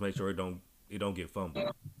process, make sure it don't get fumbled.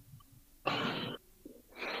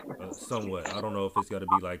 Somewhat. I don't know if it's got to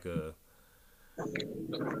be like a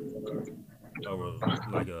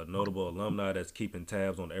notable alumni that's keeping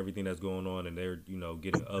tabs on everything that's going on, and they're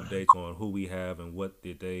getting updates on who we have and what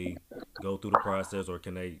did they go through the process, or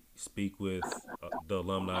can they speak with the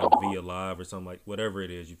alumni via live or something, like whatever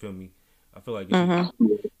it is. You feel me? I feel like it should hmm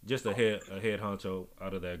be just a head honcho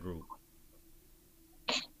out of that group.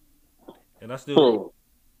 And I still True.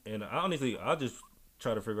 and I honestly I just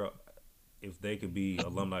try to figure out if they could be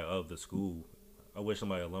alumni of the school. I wish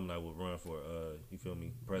somebody alumni would run for you feel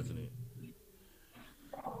me, president.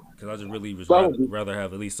 Because I just really was That would be, rather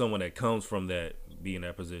have at least someone that comes from that be in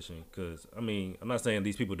that position. Because I mean, I'm not saying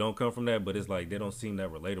these people don't come from that, but it's like they don't seem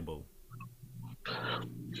that relatable.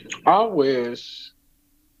 I wish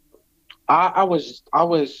I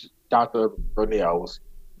wish Dr. Burnell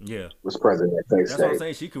Yeah, was president at K that's what I'm State.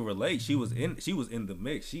 saying. She could relate. She was in the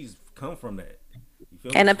mix. She's come from that. You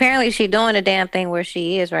feel me? And So apparently, she doing the damn thing where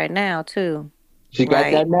she is right now too. She got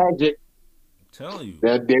Like, that magic. I'm telling you,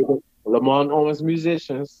 That David Lamont Owens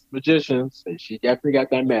magicians, and she definitely got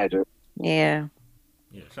that magic. yeah,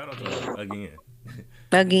 yeah. Shout out to her again.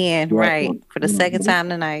 again, right Definitely. for the second time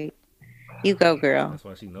tonight. You go, girl. That's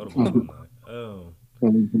why she's notable alumni. Oh.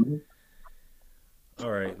 Mhm. All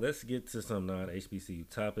right, let's get to some non-HBCU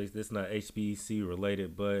topics. This is not HBC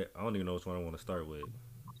related, but I don't even know which one I want to start with.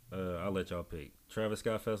 I'll let y'all pick: Travis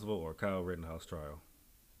Scott Festival or Kyle Rittenhouse trial.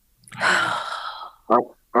 I'm,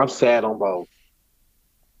 I'm sad on both.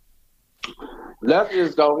 Let's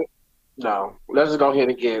just go. No, let's just go ahead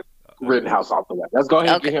and get Uh, Rittenhouse off the way. Let's go ahead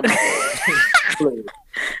and Okay, get him out the way. Please.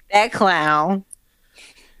 that clown.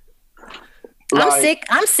 I'm Like sick.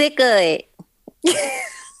 I'm sick of it.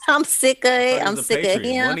 I'm sick of I it. thought he I'm was a sick of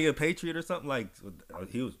patriot. Wasn't him. he a patriot or something? Like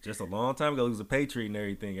he was just a long time ago. He was a patriot and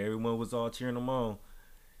everything. Everyone was all cheering him on.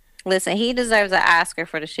 Listen, he deserves an Oscar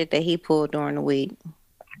for the shit that he pulled during the week.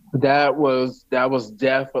 that was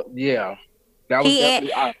definitely yeah. That was He and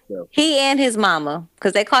definitely awesome. he and his mama,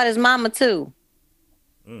 because they caught his mama too.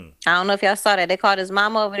 Mm. I don't know if y'all saw that. They caught his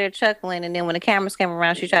mama over there chuckling, and then when the cameras came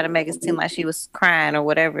around, she tried to make it seem like she was crying or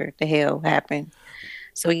whatever the hell happened.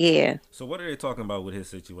 So yeah, So what are they talking about with his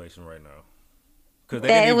situation right now? Because they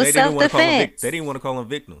that didn't it even, was they didn't self want to call him defense. they didn't want to call him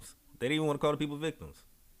victims. They didn't even want to call the people victims.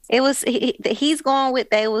 It was he's going with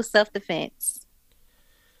that it was self defense.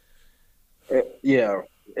 Yeah,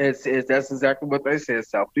 it's that's exactly what they said.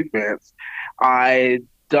 Self defense. I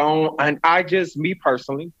don't, and I just me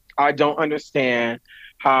personally, I don't understand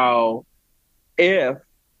how if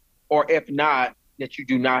or if not that you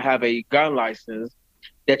do not have a gun license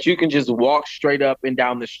that you can just walk straight up and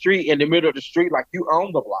down the street in the middle of the street like you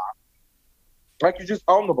own the block, like you just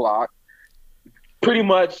own the block, pretty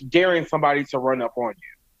much daring somebody to run up on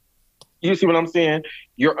you. You see what I'm saying?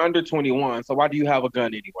 You're under 21, so why do you have a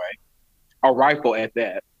gun anyway? A rifle at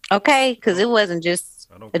that. Okay, because it wasn't just.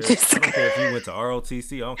 I don't care. I don't care if you went to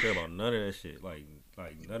ROTC. I don't care about none of that shit. Like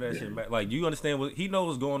none of that shit. Like you understand what he knows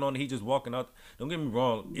what's going on. He just walking out. Don't get me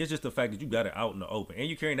wrong. It's just the fact that you got it out in the open and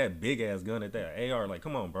you carrying that big ass gun at that AR. Like,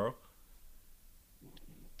 come on, bro.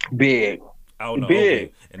 Big. Out in the open,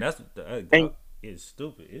 and that's it's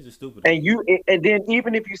stupid. It's just stupid. And then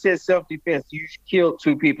even if you said self-defense, you killed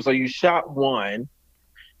 2 people, so you shot one.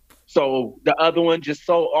 So the other one just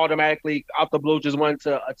so automatically out the blue just wanted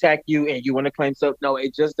to attack you and you want to claim self. No,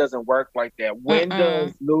 it just doesn't work like that. When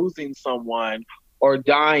does losing someone or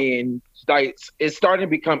dying, like, it's starting to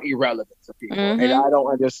become irrelevant to people. And I don't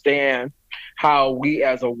understand how we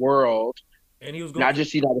as a world, and he was not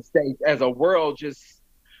just United States, as a world, just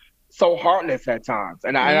so heartless at times.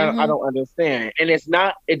 And I don't understand. And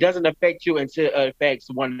it doesn't affect you until it affects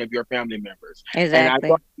one of your family members. Exactly. And I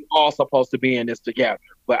thought we're all supposed to be in this together.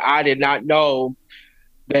 But I did not know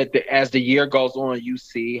that as the year goes on, you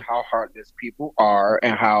see how heartless people are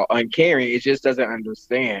and how uncaring. It just doesn't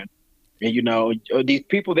understand. And, you know, these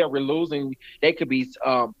people that we're losing, they could be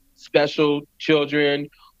special children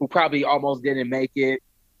who probably almost didn't make it.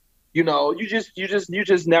 You know, you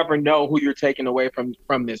just never know who you're taking away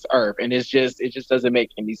from this earth, and it just doesn't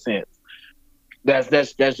make any sense.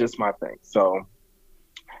 That's just my thing. So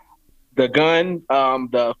the gun,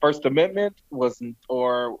 the First Amendment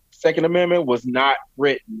or Second Amendment was not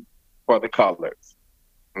written for the colors.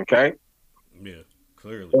 Okay. Yeah,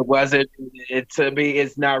 clearly it wasn't. To me,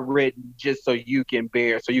 it's not written just so you can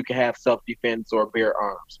have self-defense or bear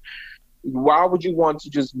arms. Why would you want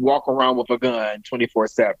to just walk around with a gun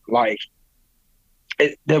 24/7? Like,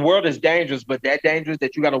 the world is dangerous, but that dangerous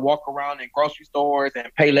that you got to walk around in grocery stores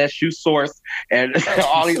and pay less shoe source and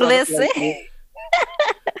all these other places.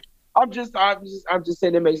 I'm just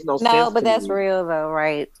saying it makes no sense. No, but that's real though,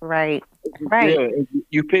 right? Yeah,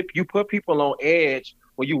 you put people on edge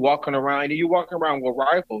when you walking around and you walking around with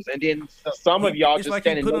rifles, and then some of y'all it's just like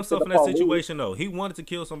standing he put next to himself the in that situation though. He wanted to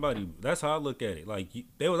kill somebody. That's how I look at it. Like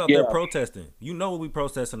they was out there protesting. You know what we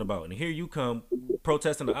protesting about, and here you come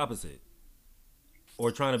protesting the opposite,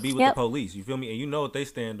 or trying to be with the police. You feel me? And you know what they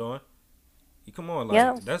stand on. You come on,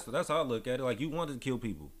 like that's how I look at it. Like you wanted to kill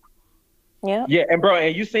people. Yeah. Yeah,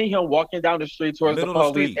 and you seen him walking down the street towards the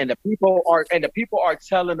police, and the people are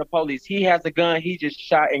telling the police he has a gun, he just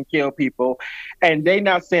shot and killed people, and they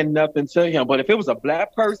not saying nothing to him. But if it was a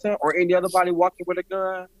black person or any other body walking with a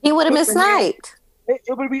gun, he would have been sniped. It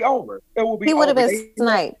would be over. It would be. He would have been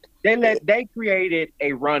sniped. They created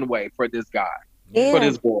a runway for this guy, for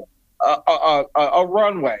this boy, a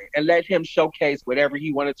runway, and let him showcase whatever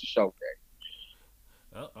he wanted to showcase.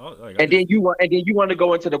 And then you want to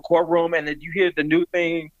go into the courtroom, and then you hear the new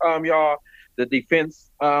thing, y'all. The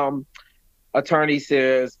defense attorney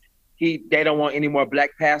says they don't want any more black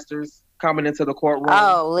pastors coming into the courtroom.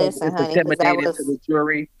 Oh, listen, honey, intimidated to the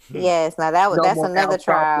jury. Yes, now that's another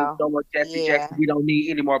trial. No more Jesse Jackson. We don't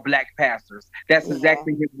need any more black pastors. That's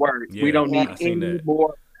exactly his words. We don't need any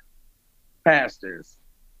more pastors.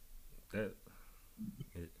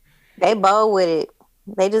 They bold with it.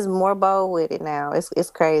 They just more bold with it now. It's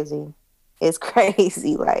crazy. It's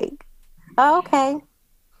crazy. Like, oh, okay.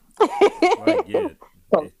 Right, yeah.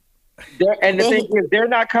 And the thing is, they're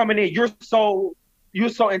not coming in. You're so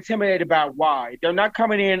intimidated by why they're not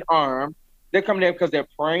coming in armed. They're coming in because they're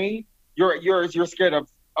praying. You're scared of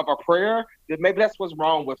a prayer. Maybe that's what's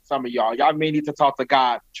wrong with some of y'all. Y'all may need to talk to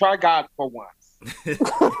God. Try God for once.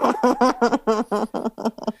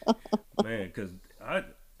 Man, because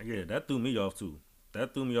that threw me off too.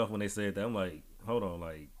 That threw me off when they said that. I'm like, hold on,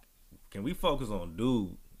 like, can we focus on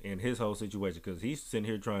dude and his whole situation? Because he's sitting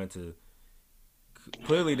here trying to.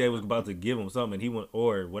 Clearly, they was about to give him something. And he went,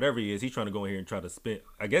 or whatever he is. He's trying to go in here and try to spin.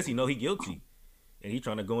 I guess he know he guilty, and he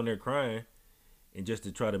trying to go in there crying, and just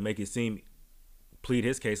to try to make it seem, plead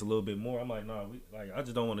his case a little bit more. I'm like, nah, I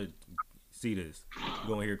just don't want to see this.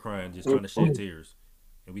 Going here crying, just trying to shed tears,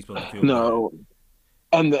 and we supposed to feel no.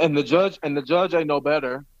 Bad. And the judge ain't no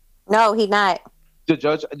better. No, he not. The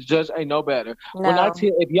judge ain't no better. No.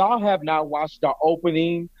 If y'all have not watched the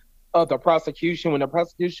opening of the prosecution, when the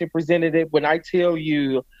prosecution presented it, when I tell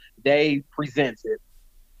you they presented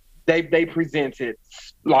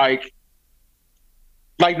like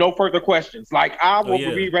no further questions. Like I will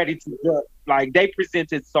be ready to judge. Like they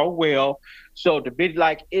presented so well, showed the video.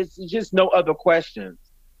 Like it's just no other questions.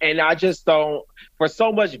 And I just don't, for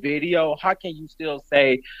so much video, how can you still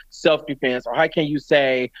say self defense, or how can you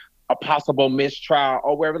say a possible mistrial,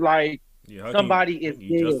 or wherever, like, Yeah, somebody how is can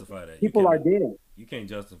you dead. justify that? People are dead. You can't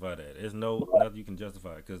justify that. There's nothing you can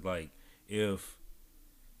justify because if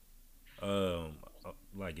um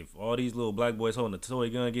if all these little black boys holding a toy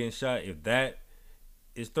gun getting shot, if that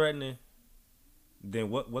is threatening, then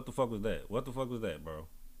what the fuck was that? What the fuck was that, bro?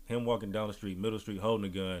 Him walking down the street, middle street, holding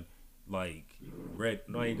a gun, like red.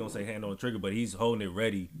 No, I ain't gonna say hand on the trigger, but he's holding it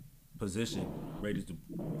ready, position, ready to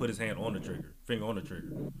put his hand on the trigger, finger on the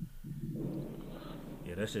trigger.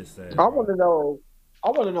 Yeah, that shit's sad, I bro. want to know. I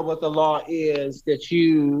want to know what the law is that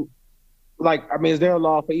you like. I mean, is there a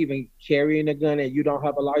law for even carrying a gun and you don't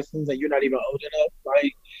have a license and you're not even old enough?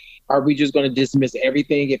 Like, are we just going to dismiss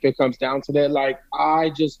everything if it comes down to that? Like, I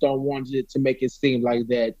just don't want it to make it seem like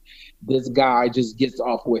that this guy just gets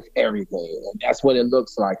off with everything, and that's what it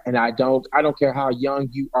looks like. And I don't care how young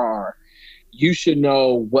you are, you should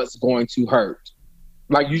know what's going to hurt.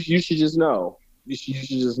 Like, you should just know. You should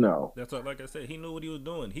just know. That's what, like I said, he knew what he was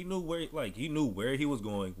doing. He knew he knew where he was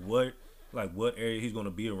going, what area he's gonna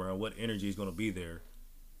be around, what energy is gonna be there.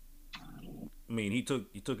 I mean, he took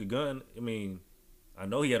a gun. I mean, I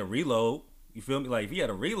know he had a reload. You feel me? Like if he had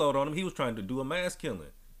a reload on him, he was trying to do a mass killing.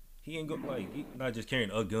 He ain't go he not just carrying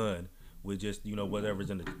a gun with just whatever's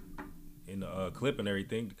in the clip and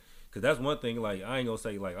everything. Cause that's one thing. Like I ain't gonna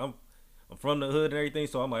say like I'm from the hood and everything,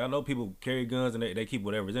 so I'm like I know people carry guns and they keep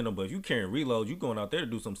whatever's in them. But if you carrying reloads, you going out there to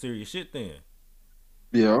do some serious shit then.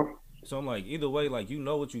 Yeah. So I'm like either way, like you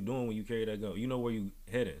know what you're doing when you carry that gun. You know where you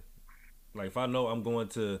heading. Like if I know I'm going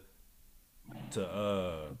to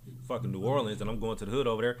fucking New Orleans and I'm going to the hood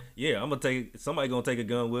over there, yeah, I'm gonna take somebody gonna take a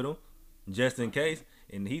gun with him just in case,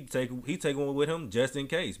 and he take one with him just in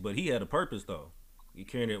case. But he had a purpose though. He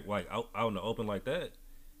carrying it like out in the open like that.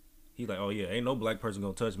 He's like, oh yeah, ain't no black person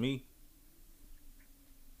gonna touch me.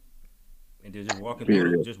 And then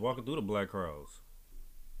Period. just walking through the black crowds.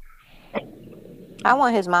 I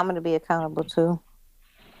want his mama to be accountable too.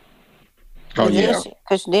 Oh yeah.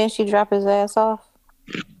 Cause didn't she drop his ass off?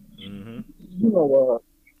 Mm-hmm. You know what?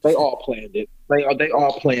 They all planned it. They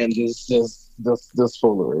all planned this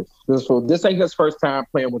foolery. This ain't his first time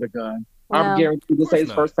playing with a gun. I'm No. guaranteed Of this course ain't his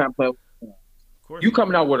not. first time playing with a gun. Of course You not.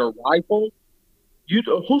 coming out with a rifle? You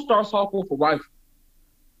who starts off with a rifle?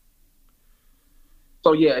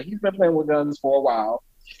 So yeah, he's been playing with guns for a while.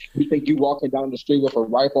 You think you walking down the street with a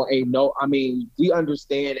rifle ain't no, I mean, we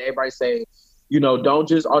understand everybody say, don't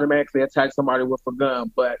just automatically attack somebody with a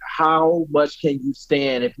gun, but how much can you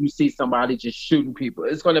stand if you see somebody just shooting people?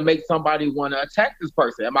 It's going to make somebody want to attack this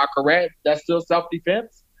person. Am I correct? That's still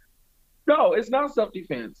self-defense? No, it's not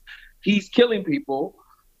self-defense. He's killing people,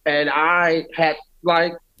 and I had,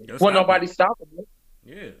 like, You gotta well, stop nobody it. stopping me.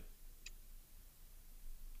 Yeah.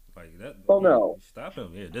 Like that. Oh Yeah. no. Stop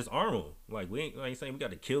him. Yeah. Disarm him. Like I ain't saying we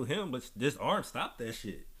got to kill him, but disarm. Stop that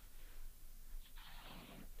shit.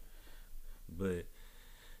 But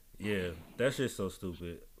yeah, that shit's so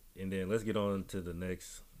stupid. And then let's get on to the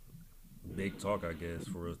next big talk, I guess,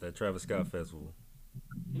 for us. That Travis Scott festival.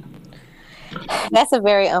 That's a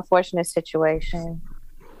very unfortunate situation.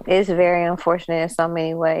 It's very unfortunate in so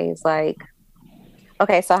many ways. Like,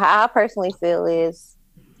 okay, so how I personally feel is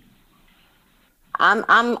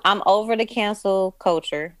I'm over the cancel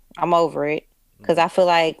culture. I'm over it. Cause I feel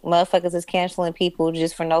like motherfuckers is canceling people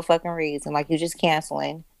just for no fucking reason. Like you just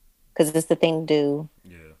canceling. Cause it's the thing to do.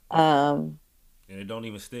 Yeah. Um And it don't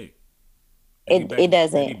even stick. it They be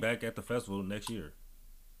doesn't. back at the festival next year.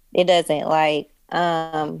 It doesn't. Like,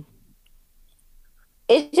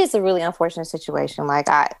 it's just a really unfortunate situation. Like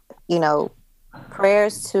you know,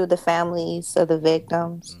 prayers to the families of the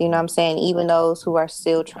victims, you know what I'm saying? Even those who are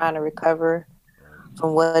still trying to recover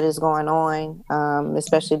from what is going on,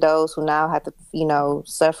 especially those who now have to,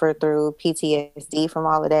 suffer through PTSD from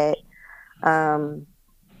all of that. Um,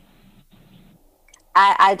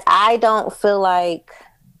 I don't feel like,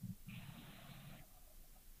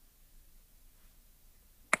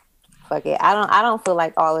 fuck it. I don't feel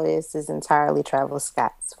like all of this is entirely Travis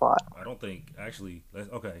Scott's fault. I don't think actually.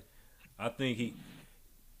 Okay. I think he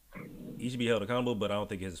should be held accountable, but I don't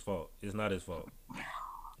think it's his fault. It's not his fault.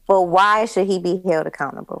 But why should he be held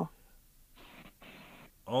accountable?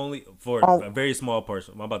 Only for Oh, a very small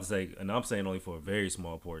portion. I'm about to say, and I'm saying only for a very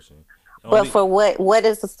small portion. but Only for what? What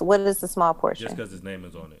is the small just portion? because his name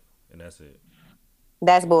is on it, and that's it.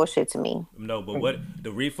 That's bullshit to me. No, but what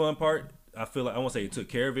the refund part? I feel like I won't say he took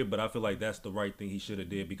care of it, but I feel like that's the right thing he should have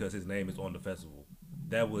did because his name is on the festival.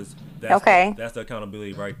 Okay. That's the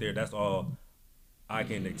accountability right there. That's all I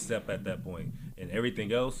can accept at that point, and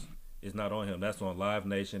everything else is not on him. That's on Live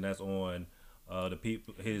Nation. That's on the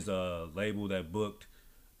people, his label that booked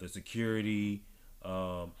the security.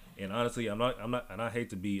 And honestly, I'm not, and I hate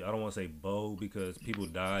to be, I don't want to say bold because people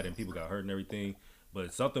died and people got hurt and everything,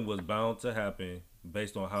 but something was bound to happen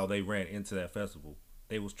based on how they ran into that festival.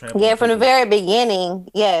 They was trampling Yeah, from the people. very beginning.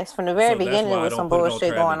 Yes, from the very So that's beginning, why there I was don't some put it on bullshit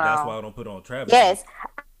Travis. going That's why on. I don't put it on Travis. Yes,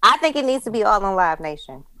 I think it needs to be all on Live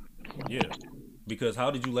Nation. Yeah, because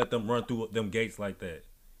how did you let them run through them gates like that?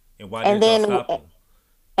 And why And didn't y'all then stop them?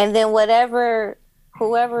 and then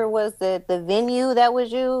whoever was the venue that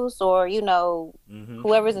was used, or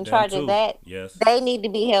whoever's in Them charge of too. that, Yes. they need to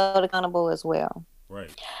be held accountable as well. Right.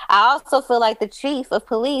 I also feel like the chief of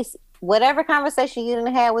police, whatever conversation you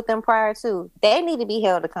didn't have with them prior to, they need to be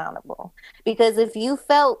held accountable. Because if you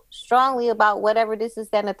felt strongly about whatever this is,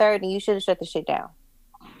 that, and the third, then you should have shut the shit down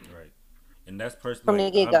Right. And that's from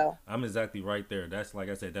like the get go. I'm exactly right there. That's like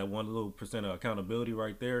I said, that one little percent of accountability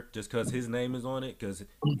right there. Just because his name is on it, because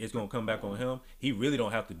it's gonna come back on him. He really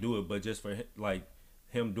don't have to do it, but just for like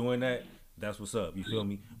him doing that, that's what's up. You feel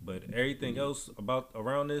me? But everything else about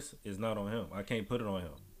around this is not on him. I can't put it on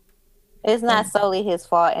him It's not solely his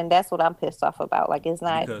fault, and that's what I'm pissed off about. Like, it's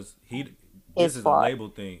not because this his is a fault. label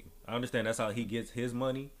thing. I understand that's how he gets his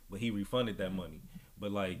money, but he refunded that money.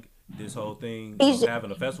 But like this whole thing He's of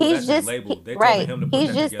having a festival, he's that's his just label. They telling right. him to put He's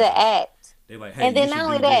that just the together. act. They like, hey, And you then not should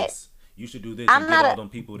only do that, this. You should do this I'm and get not all a them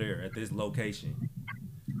people there at this location.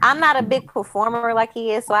 I'm not a big performer like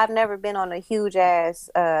he is, so I've never been on a huge ass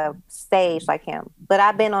stage like him. But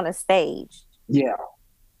I've been on a stage. Yeah.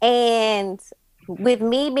 And with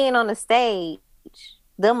me being on the stage,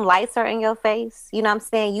 them lights are in your face. You know what I'm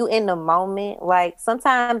saying? You in the moment. Like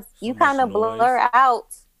sometimes So you much kind of noise. blur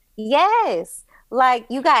out. Yes. Like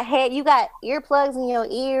you got earplugs in your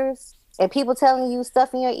ears and people telling you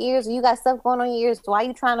stuff in your ears, or you got stuff going on in your ears. Why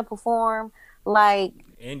you trying to perform? Like,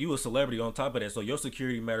 And you a celebrity on top of that, so your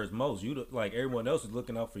security matters most. Like everyone else is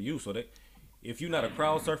looking out for you. So if you're not a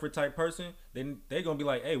crowd surfer type person, then they gonna be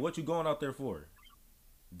like, hey, what you going out there for?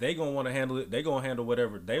 They gonna want to handle it. They gonna handle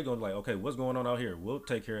whatever. They gonna be like, okay, what's going on out here? We'll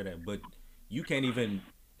take care of that. But you can't even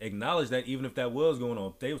acknowledge that, even if that was going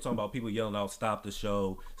on. They were talking about people yelling out, stop the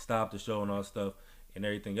show," and all that stuff and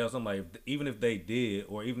everything else. I'm like, even if they did,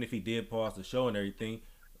 or even if he did pause the show and everything,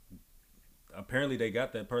 apparently they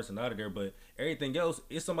got that person out of there. But everything else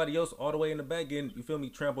is somebody else all the way in the back getting, you feel me,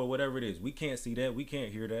 trampled or whatever it is. We can't see that. We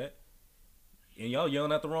can't hear that. And y'all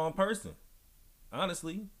yelling at the wrong person.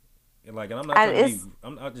 Honestly. And I'm not trying to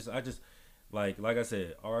be. I just like I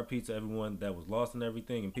said, RIP to everyone that was lost and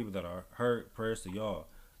everything, and people that are hurt. Prayers to y'all.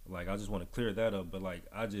 Like I just want to clear that up. But like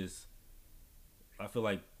I feel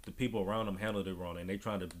like the people around them handled it wrong, and they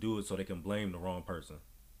trying to do it so they can blame the wrong person.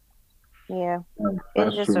 yeah, it's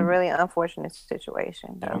That's just a true. really unfortunate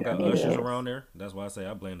situation, They though. don't got It ushers is. around there. That's why I say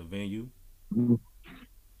I blame the venue, Mhm.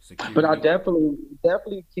 But I security.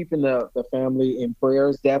 definitely keeping the family in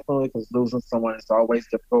prayers, definitely, because losing someone is always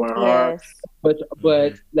difficult and hard. Yes. But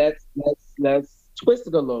Mm-hmm. let's twist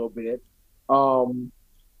it a little bit. Um,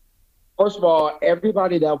 First of all,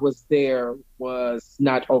 everybody that was there was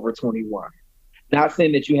not over 21. Not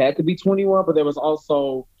saying that you had to be 21, but there was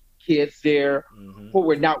also kids there Mm-hmm. who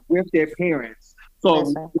were not with their parents. So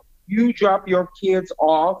Listen. you drop your kids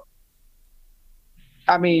off.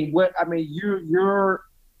 I mean, what? I mean,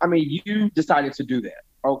 you decided to do that,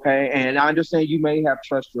 okay? And I understand you may have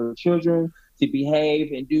trust your children to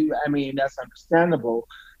behave and do. I mean, that's understandable.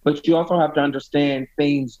 But you also have to understand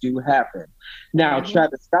things do happen. Now, Hmm.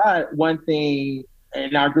 Travis Scott, one thing,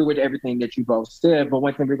 and I agree with everything that you both said, but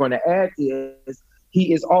one thing we're going to add is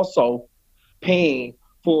he is also paying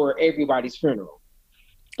for everybody's funeral.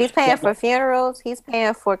 He's paying for funerals. He's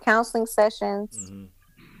paying for counseling sessions.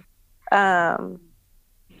 Mm-hmm. Um,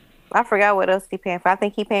 I forgot what else he paying for. I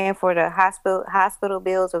think he paying for the hospital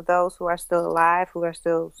bills of those who are still alive, who are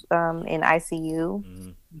still in ICU.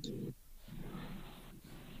 Mm-hmm.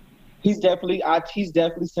 He's definitely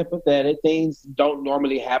sympathetic. Things don't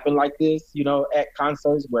normally happen like this, at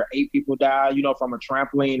concerts where 8 people die, from a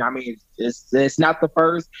trampoline. I mean, it's not the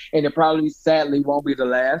first, and it probably sadly won't be the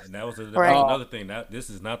last. And that was Right. another thing. That this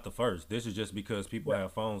is not the first. This is just because people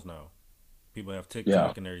have phones now. People have Yeah,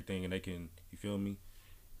 TikTok and everything, and they can. You feel me?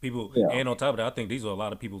 People, yeah, and on top of that, I think these are a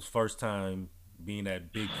lot of people's first time being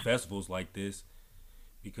at big festivals like this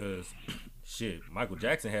because, shit, Michael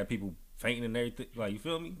Jackson had people fainting and everything. Like you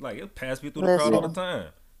feel me? Like it pass people through the crowd all the Listen. time.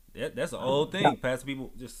 That's an old thing. Pass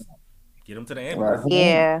people, just get them to the right. ambulance.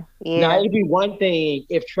 Yeah. Now Yeah. it'd be one thing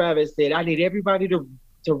if Travis said, "I need everybody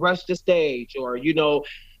to rush the stage," or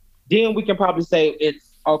then we can probably say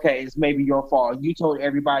it's okay. It's maybe your fault. You told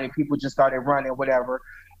everybody, people just started running, whatever.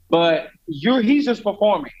 But he's just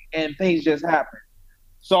performing, and things just happen.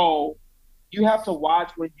 So you have to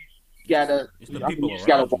watch when you gotta. It's the I mean, you people just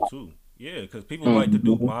gotta around you watch. too. Yeah, because people like to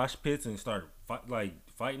do Mhm. mosh pits and start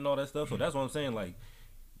fighting all that stuff. So that's what I'm saying. Like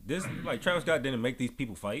this, like Travis Scott didn't make these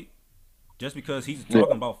people fight. Just because he's Yeah.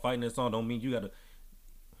 talking about fighting this song, don't mean you gotta.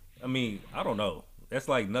 I mean, I don't know. That's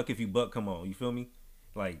like Nuck if you buck. Come on, you feel me?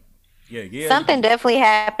 Like, yeah, yeah, you Something can. definitely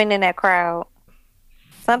happened in that crowd.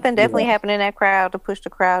 Something definitely Yeah. happened in that crowd to push the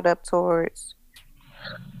crowd up towards.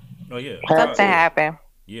 Oh yeah, Had Something probably. to. happened.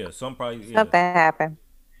 Yeah, some probably. Yeah, Something happened.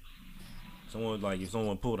 someone like if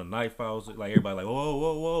someone pulled a knife out, like everybody like whoa,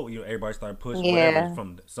 whoa, whoa. You know, everybody started pushing whatever Yeah.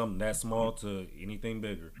 from something that small to anything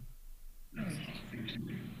bigger.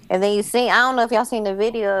 And then you see, I don't know if y'all seen the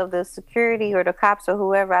video of the security or the cops or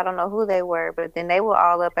whoever, I don't know who they were, but then they were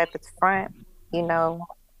all up at the front, you know,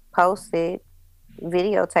 posted,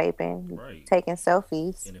 videotaping, Right. taking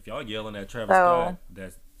selfies. And if y'all yelling at Travis Scott So,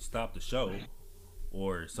 that stopped the show,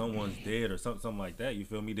 or someone's dead or something like that, you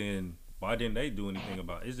feel me? Then why didn't they do anything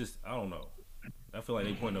about it? It's just I don't know. I feel like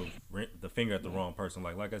they point the finger at the wrong person.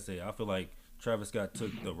 Like I said, I feel like Travis Scott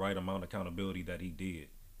took the right amount of accountability that he did,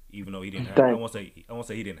 even though he didn't have. Thank. I won't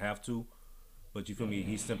say he didn't have to, but you feel me?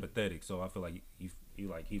 He's sympathetic, so I feel like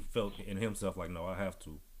he felt in himself like, no, I have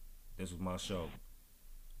to. This was my show.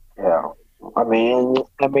 Yeah.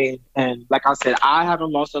 And like I said, I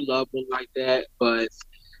haven't lost a loved one like that, but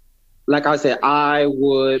like I said, I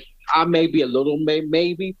would. I may be a little,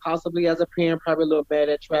 maybe, possibly as a parent, probably a little mad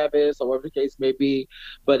at Travis or whatever the case may be.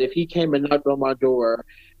 But if he came and knocked on my door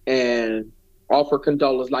and offered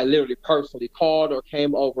condolences, like literally personally called or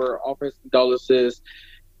came over, offered his condolences,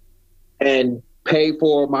 and paid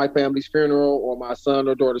for my family's funeral or my son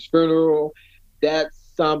or daughter's funeral,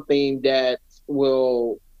 that's something that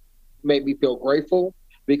will make me feel grateful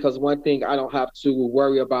because one thing I don't have to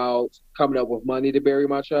worry about coming up with money to bury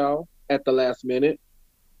my child at the last minute.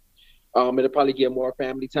 It'll probably give more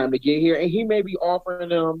family time to get here, and he may be offering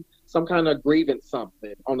them some kind of grievance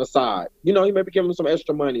something on the side. You know, he may be giving them some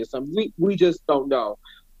extra money or something. We just don't know.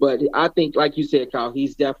 But I think, like you said, Kyle,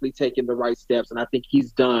 he's definitely taking the right steps, and I think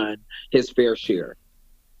he's done his fair share.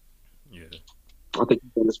 Yeah, I think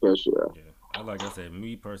he's done his fair share. yeah. Like I said,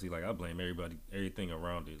 me personally, like I blame everybody, everything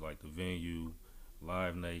around it, like the venue,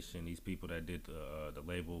 Live Nation, these people that did the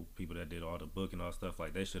label, people that did all the booking, all stuff.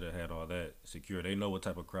 Like they should have had all that secure. They know what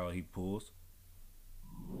type of crowd he pulls.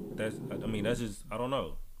 I mean, that's just I don't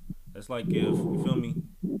know. That's like if you feel me.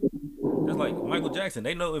 That's like Michael Jackson.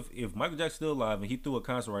 They know if Michael Jackson's still alive and he threw a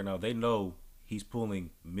concert right now, they know he's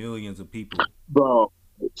pulling millions of people. Bro,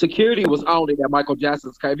 security was only at Michael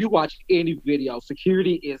Jackson's car. If you watch any video,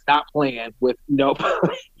 security is not playing with nobody.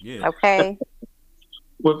 Yeah, okay.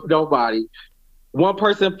 with nobody. One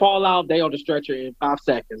person fall out, they on the stretcher in 5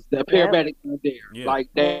 seconds. The Yep. paramedics are there, yeah, like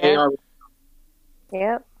they Yep. are.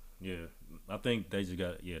 Yep. yeah. I think they just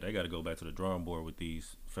got they got to go back to the drawing board with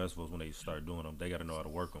these festivals when they start doing them. They got to know how to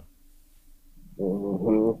work them.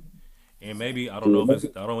 Mhm. And maybe I don't know if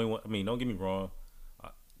it's I don't even want, I mean don't get me wrong. I,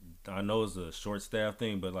 I know it's a short staff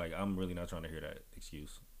thing, but like I'm really not trying to hear that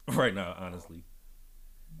excuse right now, honestly.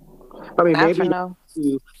 I mean, I don't know.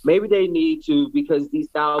 maybe they need to because these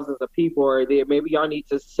thousands of people are there. Maybe y'all need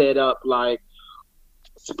to set up like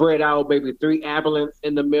spread out maybe three ambulance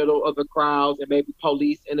in the middle of the crowds and maybe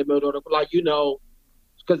police in the middle of the like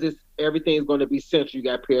because it's everything's going to be central. You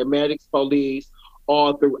got paramedics, police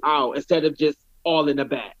all throughout instead of just all in the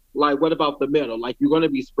back. Like, what about the middle? Like, you're going to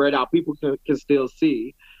be spread out. People can still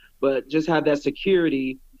see, but just have that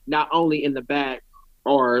security not only in the back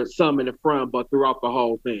or some in the front, but throughout the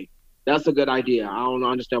whole thing. That's a good idea. I don't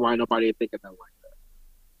understand why nobody ain't thinking that way.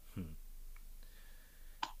 Hmm.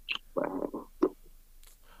 But,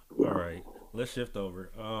 All right, let's shift over.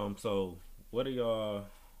 So what are y'all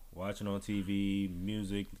watching on TV,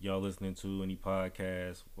 music? Y'all listening to any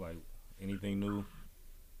podcasts? Like anything new,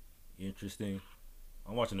 interesting?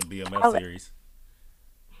 I'm watching the BMF Okay. series.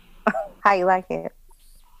 How you like it?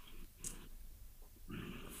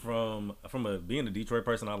 From a being a Detroit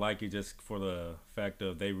person, I like it just for the fact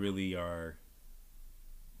of they really are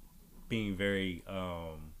being very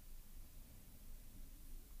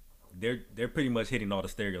they're pretty much hitting all the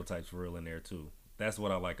stereotypes for real in there too. That's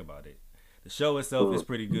what I like about it. The show itself is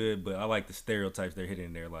pretty good, but I like the stereotypes they're hitting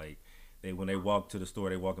in there. Like they when they walk to the store,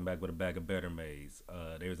 they walking back with a bag of Better Maids.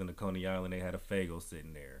 They was in the Coney Island, they had a Fago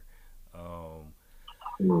sitting there. Um,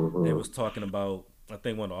 they was talking about I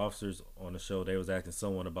think one of the officers on the show they was asking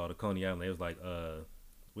someone about a Coney Island. They was like,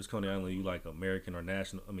 which Coney Island you like, American or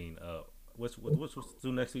national? I mean, what's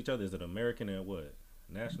two next to each other? Is it American and what?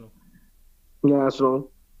 National? national.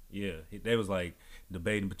 Yeah, they was like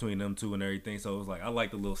debating between them two and everything. So it was like I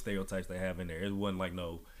like the little stereotypes they have in there. It wasn't like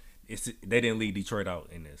no, they didn't leave Detroit out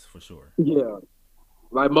in this for sure. Yeah.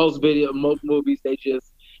 Like most movies, they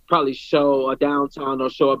just probably show a downtown or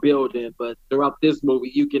show a building, but throughout this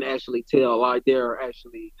movie, you can actually tell like they're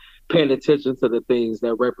actually paying attention to the things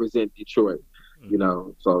that represent Detroit. You Hmm.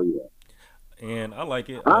 know, so yeah, And I like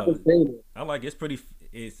it. I haven't seen it. I like it's pretty.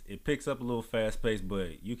 It picks up a little fast pace,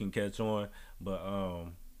 but you can catch on. But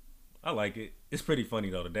I like it. It's pretty funny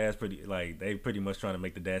though. The dad's pretty like they pretty much trying to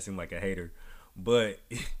make the dad seem like a hater, but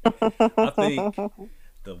I think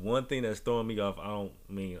the one thing that's throwing me off. I don't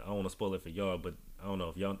want to spoil it for y'all, but I don't know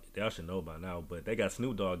if y'all should know by now. But they got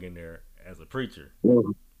Snoop Dogg in there as a preacher.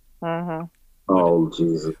 Mhm. Mm-hmm. But Oh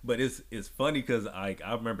Jesus! but it's funny because I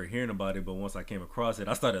remember hearing about it, but once I came across it,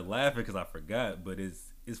 I started laughing because I forgot. But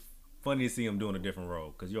it's funny to see him doing a different role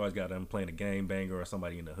because you always got him playing a game banger or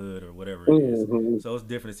somebody in the hood or whatever it is. Hmm. So it's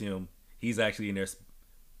different to see him. He's actually in there,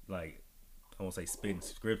 like I won't say spitting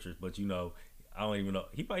scriptures, but I don't even know.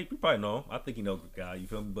 You probably know him. I think he know God. You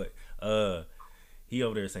feel me? But he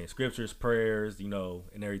over there saying scriptures, prayers,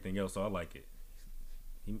 and everything else. So I like it.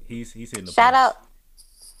 He's hitting the Shout points. out,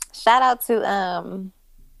 shout out to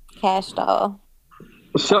Cash Doll.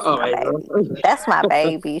 Shut up, My Ava. baby. That's my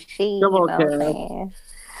baby. She, Come you on, know what I'm Cass. saying?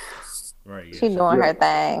 Right? Yeah. She doing Yeah. her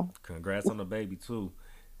thing. Congrats on the baby too.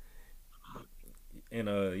 And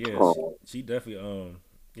yeah, Oh, she definitely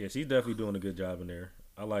yeah, she's definitely doing a good job in there.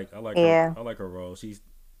 I like her Yeah. I like her role. She's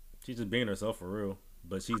just being herself for real.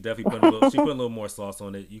 But she's definitely putting a little more sauce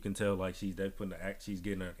on it. You can tell like she's definitely putting she's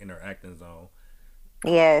getting her in her acting zone.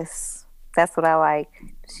 Yes. That's what I like.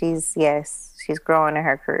 She's growing in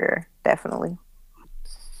her career. Definitely.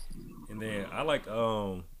 And then I like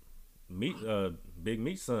Meat Big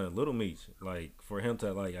Meat's son, Little Meat. Like for him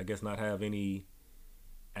to like I guess not have any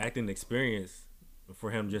acting experience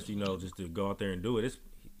for him just to go out there and do it.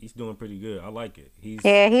 He's doing pretty good. I like it.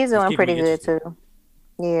 Yeah, he's He's doing keeping pretty me good interested. too.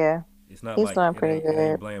 Yeah. It's not He's like doing it pretty ain't it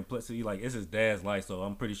ain't good. bland. Plus, like it's his dad's life, so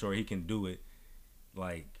I'm pretty sure he can do it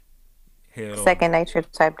like head on. Second nature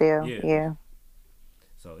type deal. Yeah. Yeah.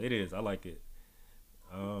 So it is. I like it.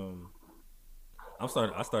 Um, I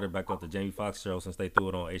started back up the Jamie Foxx show since they threw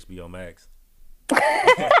it on HBO Max.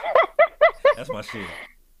 That's my shit.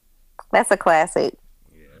 That's a classic.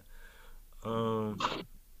 Yeah. Um.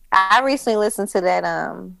 I recently listened to that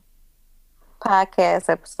podcast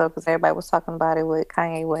episode because everybody was talking about it with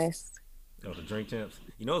Kanye West. Oh, the Drink Champs.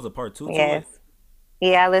 There's a part two to Yes. it.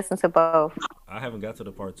 Yeah, I listened to both. I haven't got to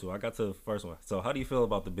the part two. I got to the first one. So how do you feel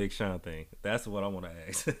about the Big Sean thing? That's what I want to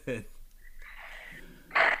ask.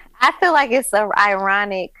 I feel like it's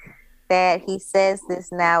ironic that he says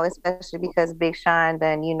this now, especially because Big Sean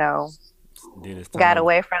done, Did his got time.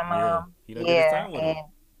 away from Yeah, him. he done did his Yeah, time with him.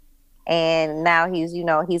 and now he's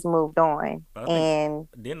moved on. But I think And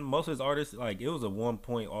then most of his artists, like it was at one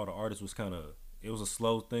point, all the artists was kind of it was a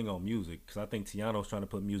slow thing on music because I think Tiana was trying to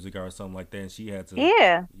put music out or something like that, and she had to.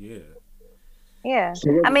 yeah, Yeah. yeah. so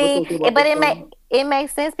I what mean, you think about but this it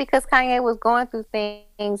makes sense because Kanye was going through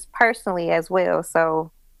things personally as well,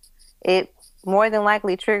 so it more than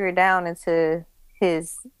likely triggered down into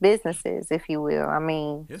his businesses, if you will. I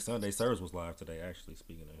mean, His Sunday service was live today. Actually,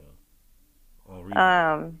 speaking of him on Real.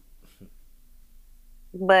 um,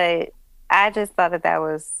 but I just thought that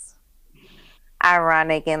was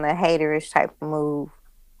ironic and a haterish type of move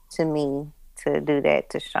to me to do that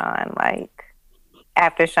to Sean. Like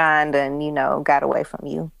after Sean done, got away from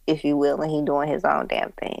you, if you will, and he doing his own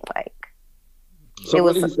damn thing. Like So it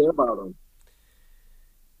what was did he say about him?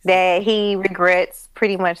 that he regrets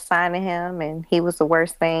pretty much signing him, and he was the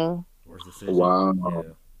worst Worst decision. Wow. Yeah.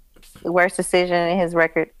 the worst decision in his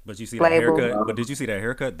record But you see that label. haircut. But did you see that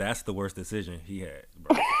haircut? That's the worst decision he had,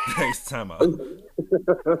 bro. It's time out.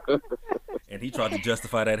 And he tried to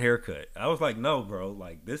justify that haircut. I was like, no, bro.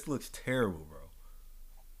 Like this looks terrible, bro.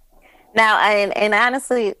 Now, and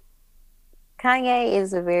honestly, Kanye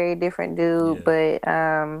is a very different dude, Yeah.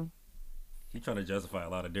 but He trying to justify a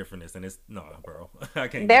lot of differentness, and it's no, bro. I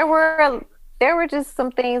can't. there were just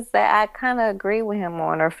some things that I kind of agree with him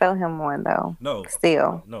on or felt him on though. No,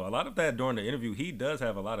 Still, no. A lot of that during the interview, he does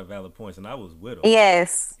have a lot of valid points, and I was with him.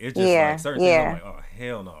 yes, It's just yeah, like certain things. I'm yeah, like, oh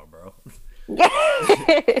hell no, bro.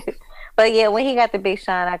 but yeah, when he got the Big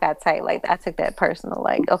Sean, I got tight. Like I took that personal.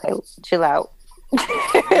 Like, okay, chill out.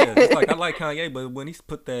 Yeah, it's like I like Kanye, but when he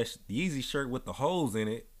put that Yeezy shirt with the holes in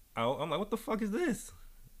it, I'm like, what the fuck is this?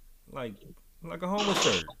 Like a homeless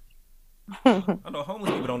shirt. I know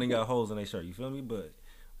homeless people don't even got holes in their shirt. You feel me? But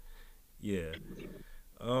yeah,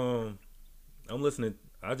 I'm listening.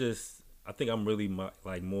 I think I'm really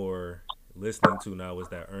like more listening to now is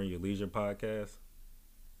that Earn Your Leisure podcast.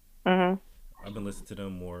 hmm I've been listening to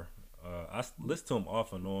them more. I listen to them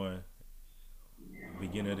off and on.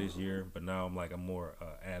 beginning of this year, but now I'm more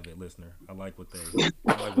avid listener. I like what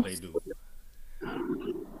they do.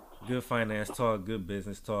 Good finance talk, good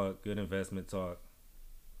business talk, good investment talk.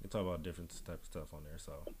 They talk about different type of stuff on there.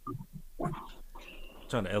 So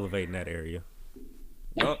trying to elevate in that area.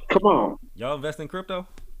 Y'all, Come on. y'all invest in crypto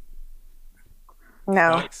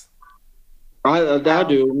No. stocks? I No.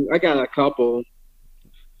 do. I got a couple.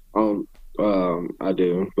 I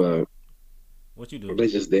do, but What you do? they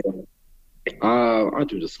just there. I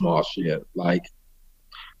do the small shit like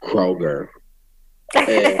Kroger.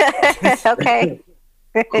 And Okay.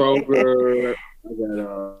 Kroger. I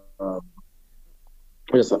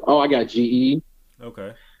got I got GE.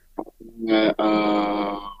 Okay.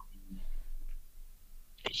 Uh,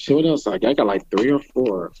 shit, what else I got? I got like 3 or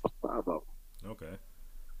 4, 5 of them. Okay.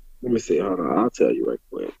 Let me see. Hold on. I'll tell you right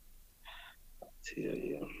quick. Tell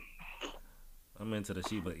you. I'm into the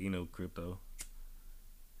Shiba Inu crypto.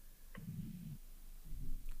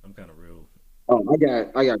 I'm kind of real. Oh, I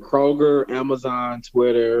got Kroger, Amazon,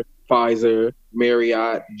 Twitter, Pfizer,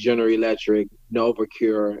 Marriott, General Electric,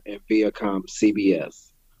 Novacure, and Viacom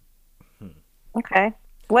CBS. Hmm. Okay.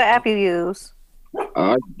 What app you use?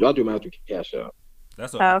 I'll do Master Cash Out.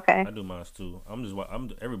 That's Oh, okay. I do mine too. I'm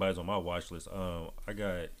everybody's on my watch list. I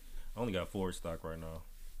only got Ford stock right now,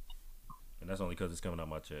 and that's only because it's coming out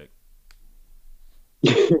my check.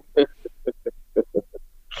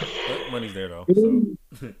 But money's there though.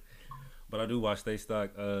 So, but I do watch they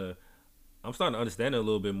stock. I'm starting to understand it a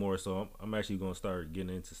little bit more. So I'm actually going to start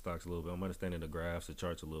getting into stocks a little bit. I'm understanding the graphs, the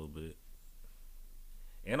charts a little bit,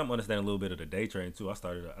 and I'm understanding a little bit of the day trading too. I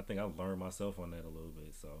think I've learned myself on that a little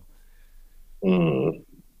bit. So Mm.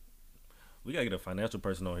 we gotta get a financial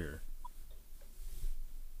person on here.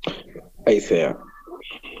 ASAP.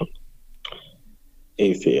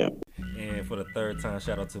 ASAP. And for the third time,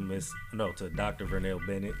 shout out to Dr. Vernell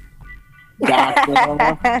Bennett. Doctor.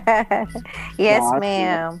 Yes, Doctor.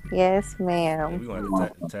 ma'am. Yes, Yeah, ma'am. we're going to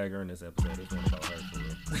have to tag her in this episode. This one about her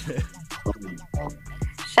for real.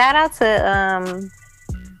 Shout out to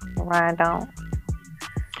Ryan,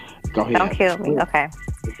 Go ahead. don't kill me. Okay.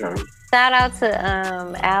 Okay. Shout out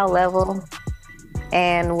to Al Level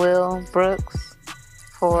and Will Brooks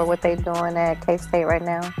for what they doing at K State right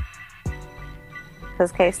now.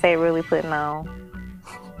 Because K State really putting on.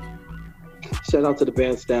 Shout out to the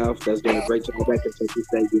band staff that's doing a great job at Kentucky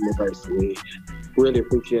State University. Really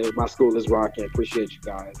appreciate it. My school is rocking. Appreciate you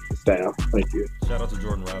guys, the staff. Thank you. Shout out to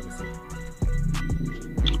Jordan Robinson.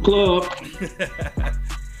 Club.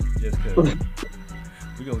 Just because.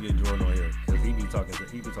 We're going to get Jordan on here because he be talking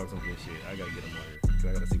some good shit. I got to get him on here because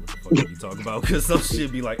I got to see what the fuck he be talking about because some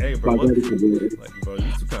shit be like, hey, bro, what? Like, bro,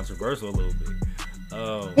 you too controversial a little bit.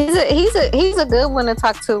 He's a good one to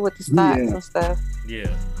talk to with the stocks Yeah. and stuff.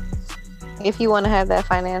 Yeah. If you want to have that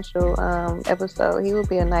financial episode, he would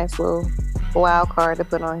be a nice little wild card to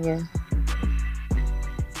put on here.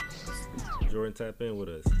 Jordan, tap in with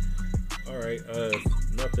us. All right.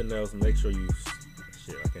 Nothing else. Make sure you.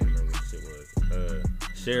 Shit, I can't remember what the shit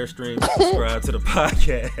was. Share, stream, subscribe to the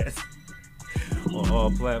podcast on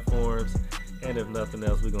all platforms. And if nothing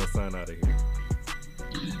else, we're going to sign out of here.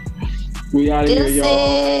 We out of here,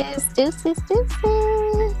 y'all. Deuces.